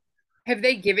 trust me. Have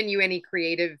they given you any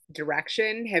creative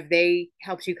direction? Have they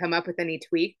helped you come up with any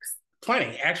tweaks?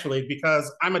 Plenty, actually,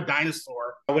 because I'm a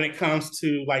dinosaur when it comes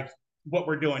to like what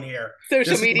we're doing here.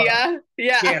 Social media.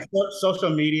 Yeah,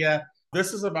 social media.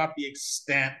 This is about the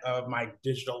extent of my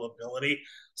digital ability.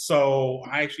 So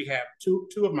I actually have two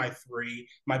of my 3.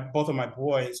 Both of my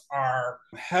boys are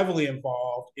heavily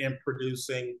involved in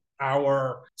producing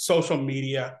our social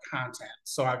media content.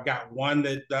 So I've got one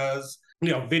that does,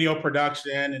 video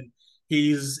production, and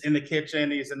he's in the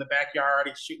kitchen, he's in the backyard,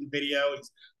 he's shooting video, he's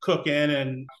cooking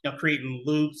and creating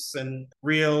loops and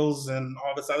reels and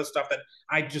all this other stuff that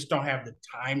I just don't have the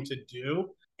time to do.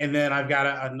 And then I've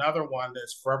got another one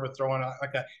that's forever throwing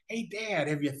hey, Dad,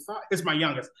 have you thought, it's my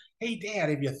youngest, hey, Dad,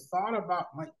 have you thought about,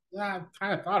 I've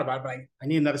kind of thought about it, but I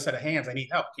need another set of hands. I need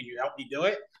help. Can you help me do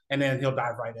it? And then he'll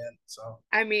dive right in. So,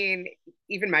 I mean,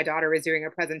 even my daughter was doing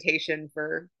a presentation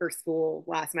for school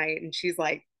last night, and she's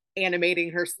like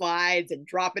animating her slides and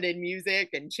dropping in music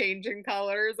and changing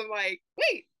colors. I'm like,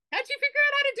 wait, how'd you figure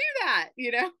out how to do that?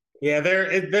 Yeah,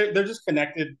 they're just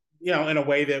connected, in a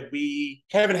way that we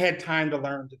haven't had time to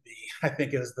learn to be. I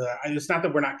think it's not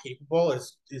that we're not capable.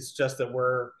 It's just that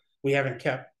we haven't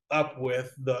kept up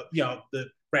with the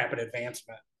rapid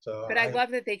advancement. So, but I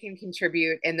love that they can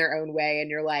contribute in their own way.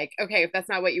 And you're like, okay, if that's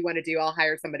not what you want to do, I'll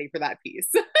hire somebody for that piece.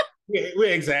 Yeah,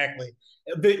 exactly.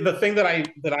 The thing that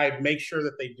I make sure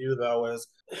that they do though is,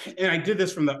 and I did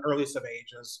this from the earliest of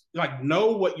ages, like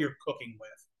know what you're cooking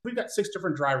with. We've got 6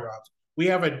 different dry rubs. We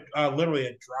have literally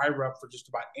a dry rub for just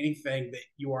about anything that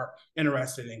you are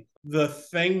interested in. The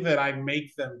thing that I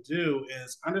make them do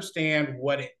is understand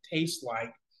what it tastes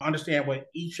like, understand what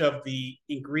each of the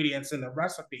ingredients in the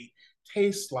recipe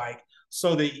tastes like,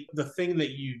 so that the thing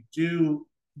that you do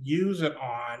use it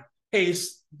on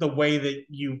tastes the way that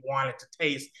you want it to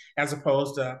taste, as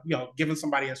opposed to, giving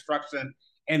somebody instruction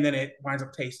and then it winds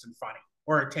up tasting funny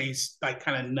or it tastes like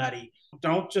kind of nutty.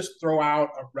 Don't just throw out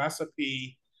a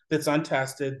recipe that's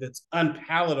untested, that's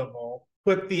unpalatable.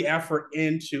 Put the effort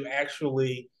into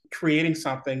actually creating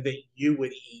something that you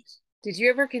would eat. Did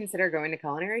you ever consider going to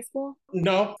culinary school?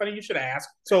 No, funny you should ask.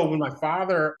 So when my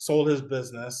father sold his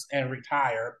business and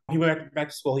retired, he went back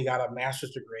to school. He got a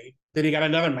master's degree. Then he got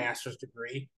another master's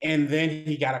degree. And then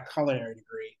he got a culinary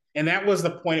degree. And that was the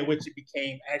point at which it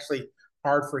became actually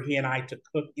hard for he and I to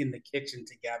cook in the kitchen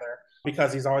together,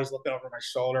 because he's always looking over my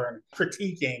shoulder and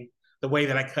critiquing the way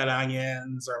that I cut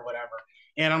onions or whatever.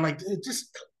 And I'm like, dude,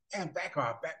 just back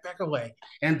off, back away.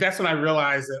 And that's when I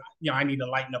realized that, I need to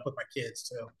lighten up with my kids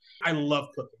too. I love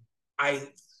cooking. I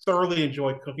thoroughly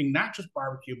enjoy cooking, not just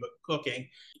barbecue, but cooking,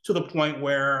 to the point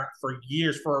where for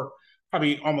years, for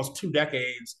probably almost 2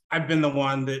 decades, I've been the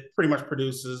one that pretty much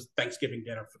produces Thanksgiving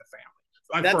dinner for the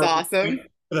family. That's awesome.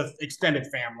 For the extended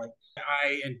family.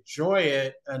 I enjoy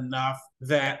it enough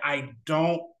that I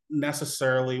don't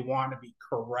necessarily want to be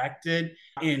corrected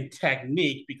in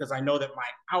technique, because I know that my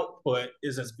output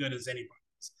is as good as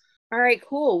anybody's. All right,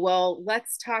 cool. Well,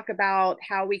 let's talk about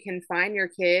how we can find your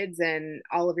kids and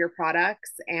all of your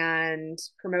products and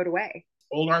promote away.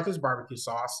 Old Arthur's Barbecue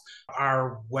Sauce.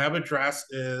 Our web address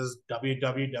is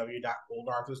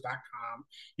www.oldarthurs.com.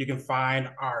 You can find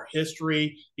our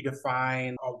history. You can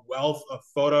find a wealth of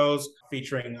photos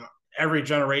featuring every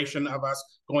generation of us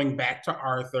going back to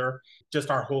Arthur. Just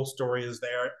our whole story is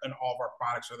there, and all of our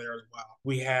products are there as well.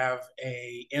 We have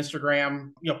a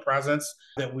Instagram, presence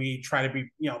that we try to be,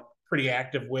 pretty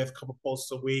active with, a couple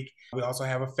posts a week. We also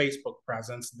have a Facebook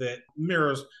presence that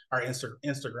mirrors our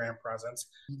Instagram presence.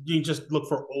 You just look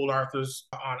for Old Arthurs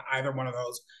on either one of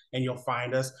those and you'll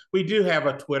find us. We do have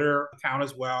a Twitter account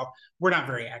as well. We're not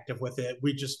very active with it.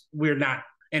 We're not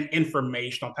an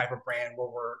informational type of brand where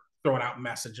we're throwing out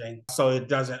messaging. So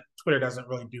Twitter doesn't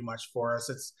really do much for us.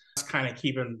 It's kind of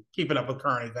keeping up with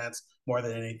current events more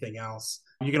than anything else.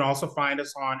 You can also find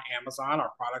us on Amazon.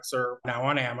 Our products are now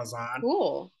on Amazon.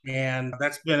 Cool. And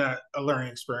that's been a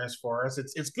learning experience for us.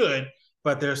 It's good,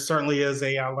 but there certainly is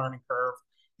a learning curve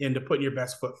into putting your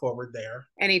best foot forward there.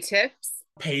 Any tips?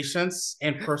 Patience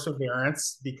and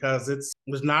perseverance, because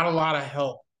there's not a lot of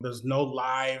help. There's no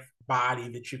live body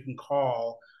that you can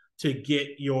call to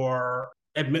get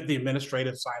the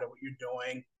administrative side of what you're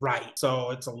doing right. So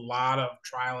it's a lot of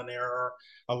trial and error,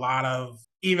 a lot of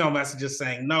email messages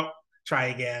saying, nope, try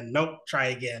again. Nope, try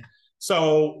again.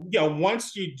 So,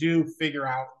 once you do figure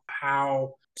out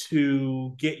how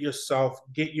to get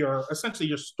your essentially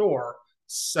your store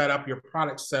set up, your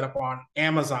product set up on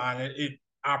Amazon, it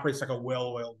operates like a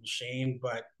well-oiled machine,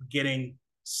 but getting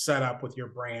set up with your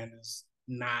brand is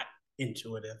not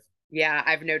intuitive. Yeah,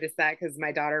 I've noticed that because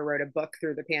my daughter wrote a book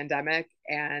through the pandemic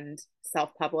and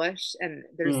self-published, and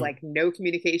there's like no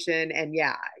communication. And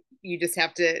yeah, you just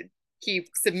have to keep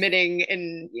submitting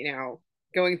and,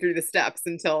 going through the steps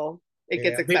until it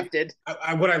gets accepted.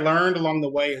 What I learned along the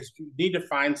way is you need to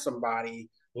find somebody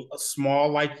small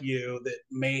like you that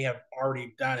may have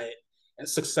already done it and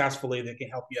successfully that can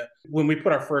help you. When we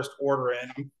put our first order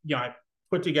in, I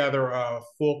put together a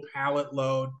full pallet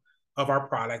load of our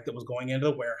product that was going into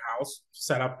the warehouse,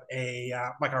 set up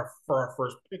for our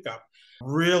first pickup,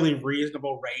 really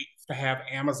reasonable rate to have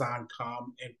Amazon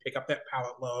come and pick up that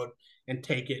pallet load and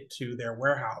take it to their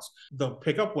warehouse. The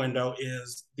pickup window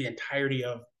is the entirety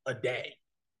of a day.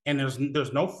 And there's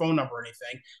no phone number or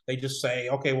anything. They just say,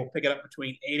 okay, we'll pick it up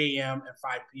between 8 a.m. and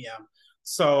 5 p.m.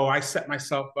 So I set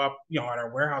myself up, at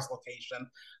our warehouse location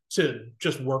to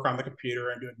just work on the computer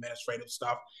and do administrative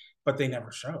stuff, but they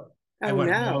never showed. I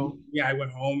went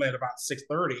home at about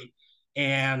 6:30,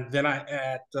 and then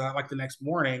at the next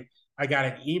morning, I got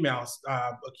an email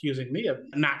accusing me of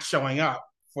not showing up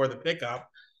for the pickup.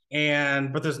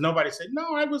 But there's nobody said,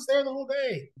 no, I was there the whole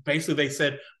day. Basically, they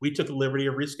said, we took the liberty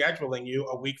of rescheduling you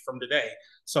a week from today.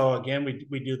 So again,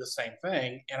 we do the same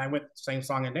thing. And I went the same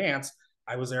song and dance.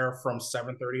 I was there from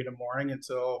 7:30 in the morning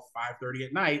until 5:30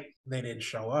 at night. They didn't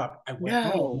show up. I went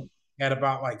home. At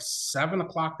about 7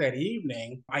 o'clock that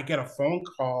evening, I get a phone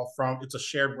call it's a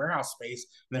shared warehouse space,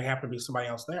 and there happened to be somebody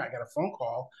else there. I got a phone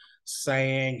call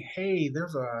saying, hey,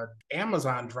 there's a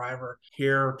Amazon driver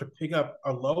here to pick up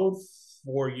a load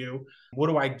for you. What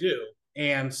do I do?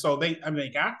 And so they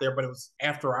got there, but it was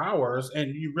after hours,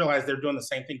 and you realize they're doing the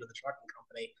same thing to the trucking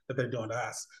company that they're doing to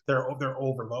us. They're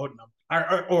overloading them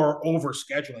or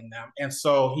overscheduling them. And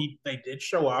so they did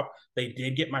show up. They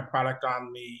did get my product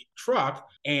on the truck,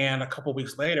 and a couple of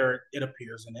weeks later, it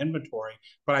appears in inventory.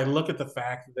 But I look at the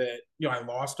fact that I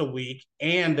lost a week,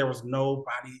 and there was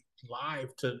nobody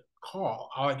live to call.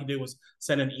 All I could do was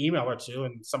send an email or two,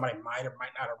 and somebody might or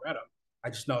might not have read them. I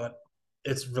just know that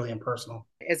it's really impersonal.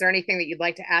 Is there anything that you'd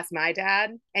like to ask my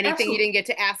dad? Anything you didn't get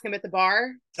to ask him at the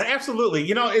bar? Absolutely.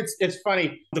 It's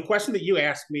funny. The question that you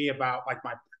asked me about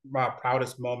my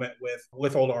proudest moment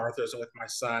with Old Arthur's and with my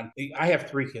son. I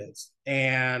have 3 kids,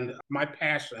 and my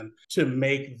passion to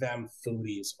make them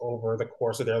foodies over the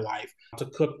course of their life, to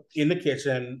cook in the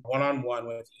kitchen one-on-one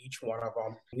with each one of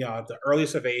them. At the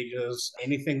earliest of ages,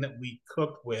 anything that we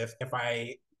cooked with, if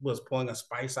I was pulling a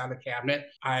spice out of the cabinet,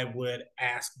 I would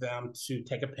ask them to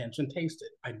take a pinch and taste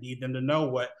it. I need them to know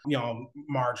what,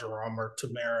 marjoram or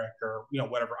turmeric or,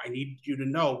 whatever. I need you to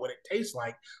know what it tastes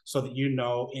like so that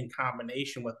in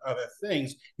combination with other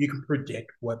things, you can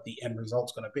predict what the end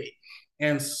result's going to be.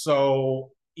 And so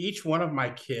each one of my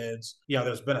kids,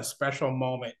 there's been a special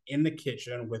moment in the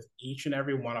kitchen with each and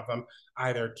every one of them,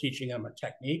 either teaching them a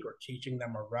technique or teaching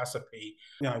them a recipe.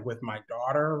 With my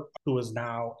daughter, who is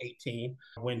now 18,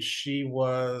 when she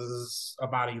was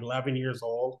about 11 years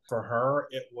old, for her,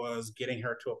 it was getting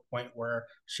her to a point where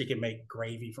she could make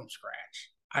gravy from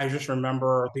scratch. I just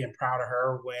remember being proud of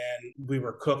her when we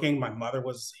were cooking. My mother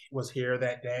was here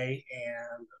that day,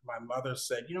 and my mother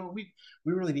said, we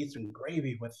really need some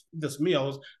gravy with this meal. It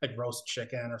was like roast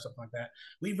chicken or something like that.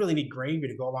 We really need gravy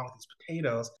to go along with these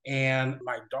potatoes. And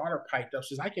my daughter piped up.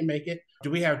 She says, I can make it.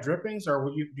 Do we have drippings, or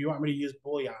do you want me to use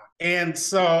bouillon? And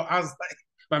so I was like,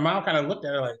 my mom kind of looked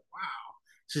at her like, wow.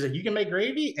 She said, "You can make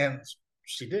gravy?" And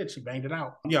she did. She banged it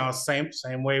out. You know, same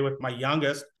way with my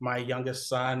youngest. My youngest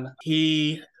son,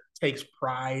 he takes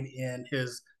pride in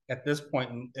his, at this point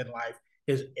in life,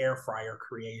 his air fryer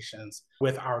creations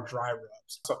with our dry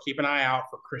rubs. So keep an eye out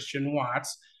for Christian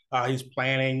Watts. He's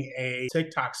planning a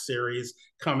TikTok series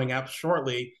coming up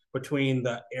shortly between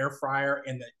the air fryer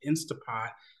and the Instapot,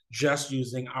 just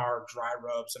using our dry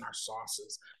rubs and our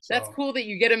sauces. So, That's cool that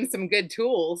you get them some good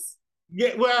tools.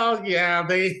 yeah, well, yeah,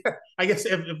 they, I guess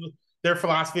if their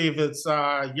philosophy, if it's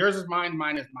yours is mine,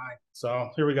 mine is mine. So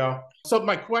here we go. So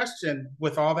my question,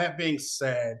 with all that being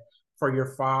said, for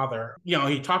your father, you know,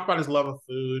 he talked about his love of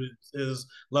food, his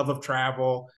love of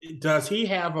travel. Does he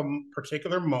have a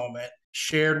particular moment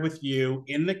shared with you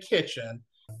in the kitchen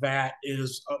that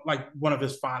is like one of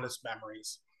his fondest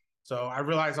memories? So I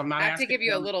realize I'm not I have to asking give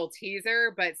you a him. little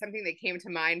teaser, but something that came to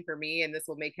mind for me, and this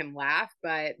will make him laugh.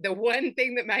 But the one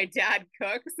thing that my dad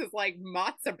cooks is like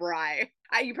matzo brie.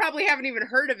 You probably haven't even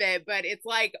heard of it, but it's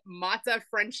like matzo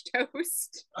French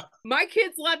toast. My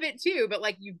kids love it too, but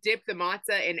like you dip the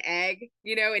matzo in egg,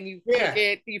 you know, and you Yeah. cook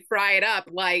it, you fry it up,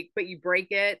 like, but you break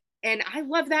it. And I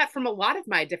love that from a lot of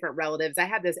my different relatives. I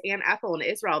had this Aunt Ethel in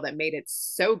Israel that made it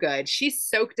so good. She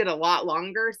soaked it a lot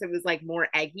longer, so it was like more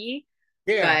eggy.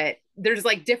 Yeah. But there's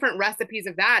like different recipes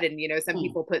of that. And, you know, some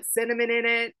people put cinnamon in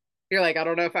it. You're like, I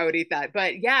don't know if I would eat that.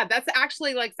 But yeah, that's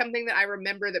actually like something that I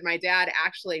remember that my dad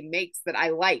actually makes that I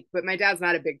like. But my dad's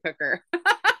not a big cooker.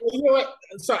 You know what?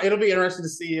 So it'll be interesting to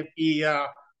see if he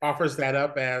offers that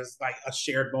up as like a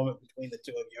shared moment between the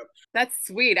two of you. That's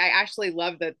sweet. I actually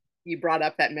love that you brought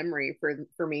up that memory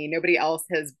for me. Nobody else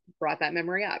has brought that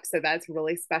memory up. So that's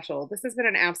really special. This has been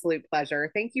an absolute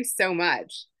pleasure. Thank you so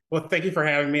much. Well, thank you for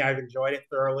having me. I've enjoyed it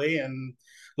thoroughly and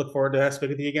look forward to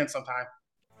speaking with you again sometime.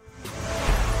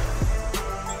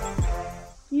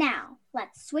 Now,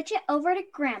 let's switch it over to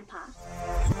Grandpa.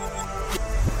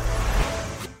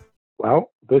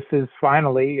 Well, this is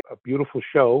finally a beautiful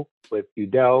show with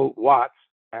Udell Watts,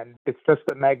 and it's just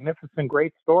a magnificent,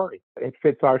 great story. It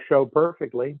fits our show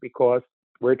perfectly because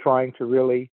we're trying to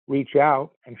really reach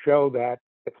out and show that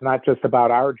it's not just about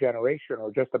our generation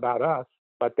or just about us,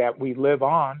 but that we live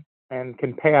on and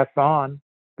can pass on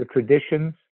the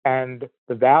traditions and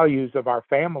the values of our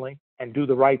family and do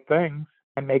the right things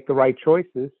and make the right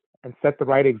choices and set the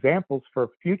right examples for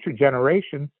future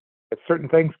generations, that certain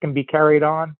things can be carried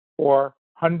on for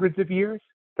hundreds of years,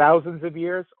 thousands of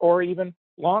years, or even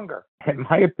longer. In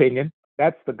my opinion,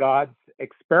 that's the God's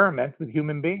experiment with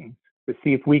human beings, to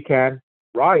see if we can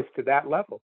rise to that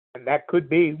level. And that could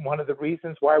be one of the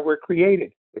reasons why we're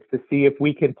created, is to see if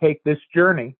we can take this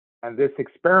journey and this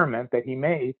experiment that he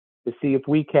made to see if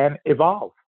we can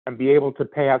evolve and be able to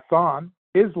pass on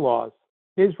his laws,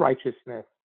 his righteousness,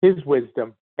 his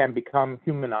wisdom, and become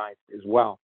humanized as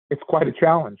well. It's quite a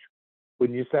challenge,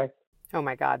 wouldn't you say? Oh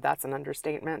my God, that's an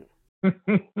understatement.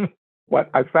 What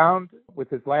I found with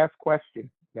his last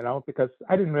question, you know, because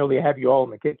I didn't really have you all in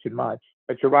the kitchen much,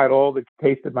 but you're right, all that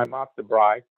tasted my matzo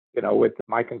brie, you know, with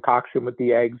my concoction with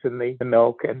the eggs and the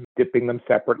milk and dipping them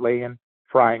separately and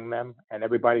frying them, and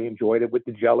everybody enjoyed it with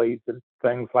the jellies and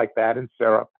things like that and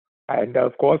syrup. And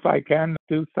of course, I can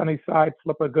do sunny side,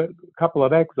 flip a couple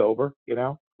of eggs over, you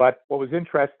know. But what was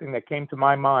interesting that came to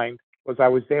my mind was I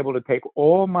was able to take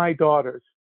all my daughters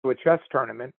to a chess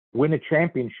tournament, win a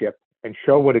championship, and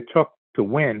show what it took to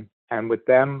win. And with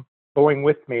them going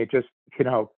with me, it just, you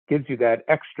know, gives you that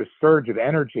extra surge of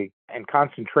energy and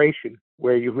concentration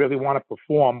where you really want to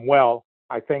perform well.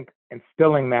 I think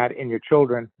instilling that in your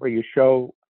children, where you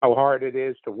show how hard it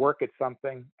is to work at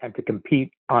something and to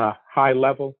compete on a high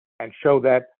level and show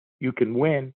that you can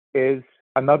win, is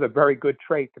another very good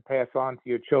trait to pass on to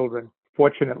your children.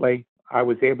 Fortunately, I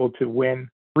was able to win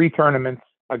 3 tournaments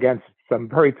against some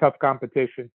very tough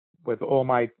competition, with all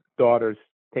my daughters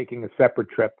taking a separate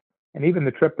trip. And even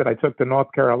the trip that I took to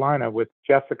North Carolina with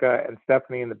Jessica and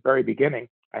Stephanie in the very beginning,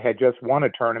 I had just won a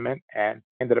tournament and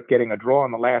ended up getting a draw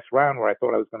in the last round where I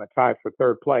thought I was going to tie for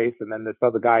 3rd place. And then this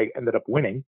other guy ended up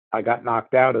winning. I got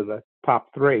knocked out of the top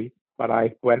 3, but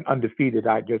I went undefeated.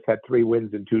 I just had 3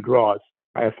 wins and 2 draws.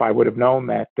 If I would have known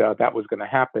that that was going to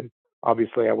happen,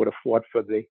 obviously I would have fought for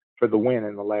the win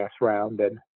in the last round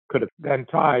and could have then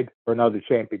tied for another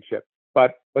championship.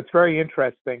 But what's very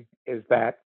interesting is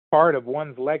that part of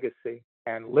one's legacy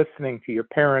and listening to your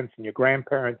parents and your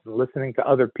grandparents and listening to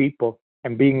other people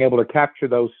and being able to capture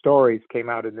those stories came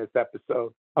out in this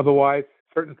episode. Otherwise,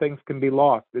 certain things can be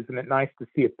lost. Isn't it nice to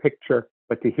see a picture,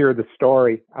 but to hear the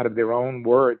story out of their own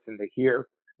words and to hear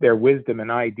their wisdom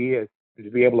and ideas and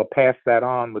to be able to pass that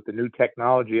on with the new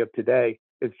technology of today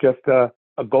is just a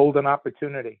golden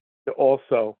opportunity to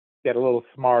also get a little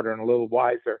smarter and a little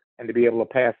wiser and to be able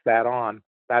to pass that on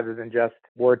rather than just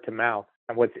word to mouth.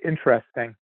 And what's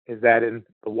interesting is that in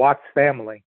the Watts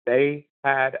family, they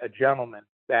had a gentleman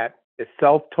that is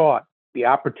self-taught, the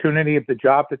opportunity of the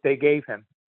job that they gave him,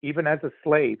 even as a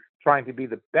slave, trying to be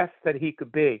the best that he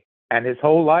could be, and his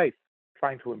whole life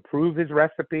trying to improve his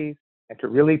recipes and to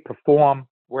really perform,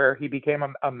 where he became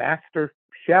a master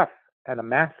chef and a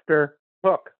master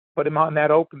cook. Put him on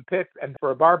that open pit and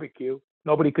for a barbecue,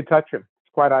 nobody could touch him.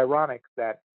 It's quite ironic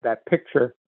that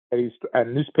picture, a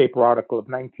newspaper article of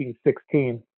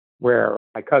 1916, where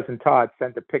my cousin Todd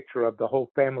sent a picture of the whole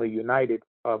family united,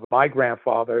 of my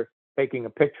grandfather taking a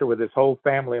picture with his whole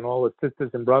family and all his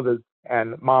sisters and brothers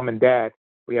and mom and dad.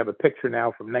 We have a picture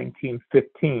now from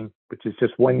 1915, which is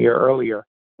just 1 year earlier,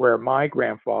 where my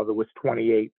grandfather was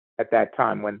 28 at that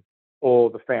time when all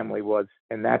the family was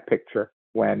in that picture.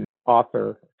 When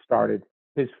Arthur started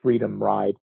his freedom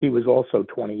ride, he was also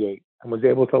 28 and was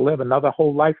able to live another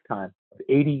whole lifetime of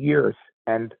 80 years.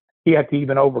 And he had to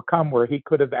even overcome where he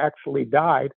could have actually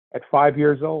died at 5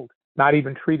 years old, not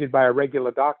even treated by a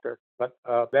regular doctor, but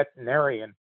a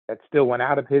veterinarian that still went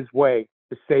out of his way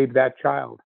to save that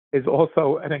child. Is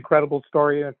also an incredible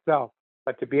story in itself.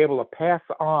 But to be able to pass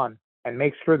on and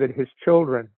make sure that his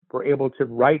children were able to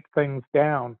write things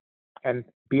down and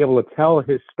be able to tell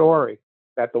his story,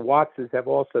 that the Wattses have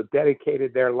also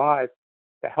dedicated their lives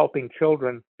to helping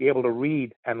children be able to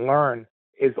read and learn,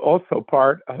 is also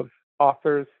part of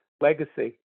Arthur's legacy.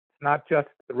 It's not just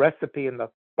the recipe and the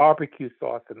barbecue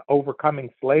sauce and overcoming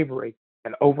slavery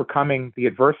and overcoming the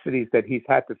adversities that he's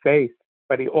had to face,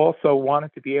 but he also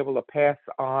wanted to be able to pass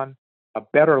on a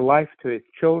better life to his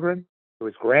children, to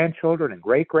his grandchildren and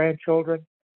great-grandchildren,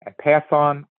 and pass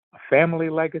on a family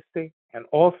legacy. And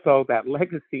also that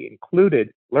legacy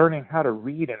included learning how to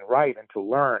read and write and to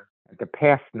learn and to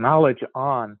pass knowledge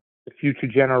on to future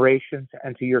generations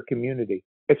and to your community.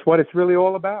 It's what it's really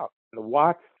all about. The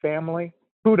Watts family,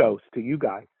 kudos to you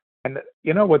guys. And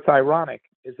you know what's ironic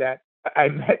is that I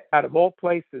met, out of all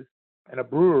places, in a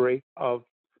brewery of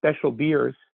special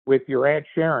beers with your Aunt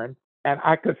Sharon, and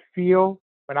I could feel,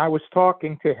 when I was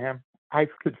talking to him, I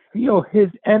could feel his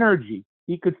energy.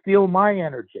 He could feel my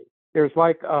energy. There's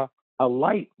like a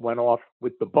light went off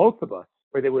with the both of us,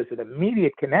 where there was an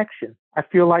immediate connection. I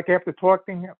feel like after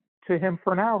talking to him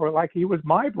for an hour, like he was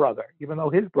my brother, even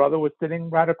though his brother was sitting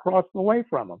right across the way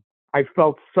from him. I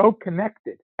felt so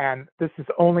connected. And this is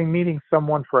only meeting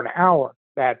someone for an hour,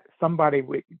 that somebody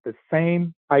with the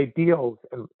same ideals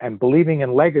and believing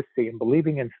in legacy and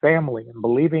believing in family and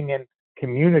believing in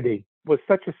community was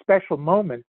such a special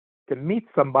moment to meet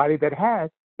somebody that has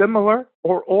similar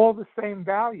or all the same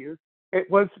values.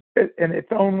 It was, in its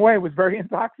own way, was very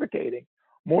intoxicating,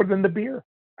 more than the beer.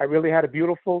 I really had a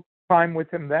beautiful time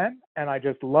with him then, and I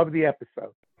just love the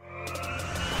episode.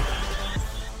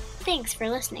 Thanks for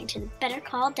listening to the Better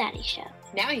Call Daddy Show.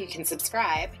 Now you can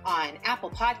subscribe on Apple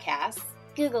Podcasts,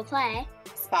 Google Play,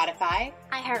 Spotify,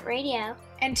 iHeartRadio,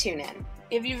 and TuneIn.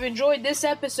 If you've enjoyed this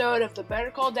episode of the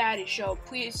Better Call Daddy Show,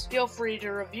 please feel free to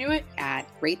review it at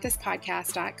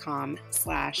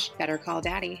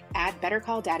ratethispodcast.com/BetterCallDaddy. Add Better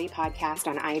Call Daddy Podcast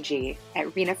on IG,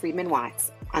 at Rena Friedman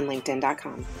Watts on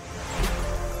LinkedIn.com.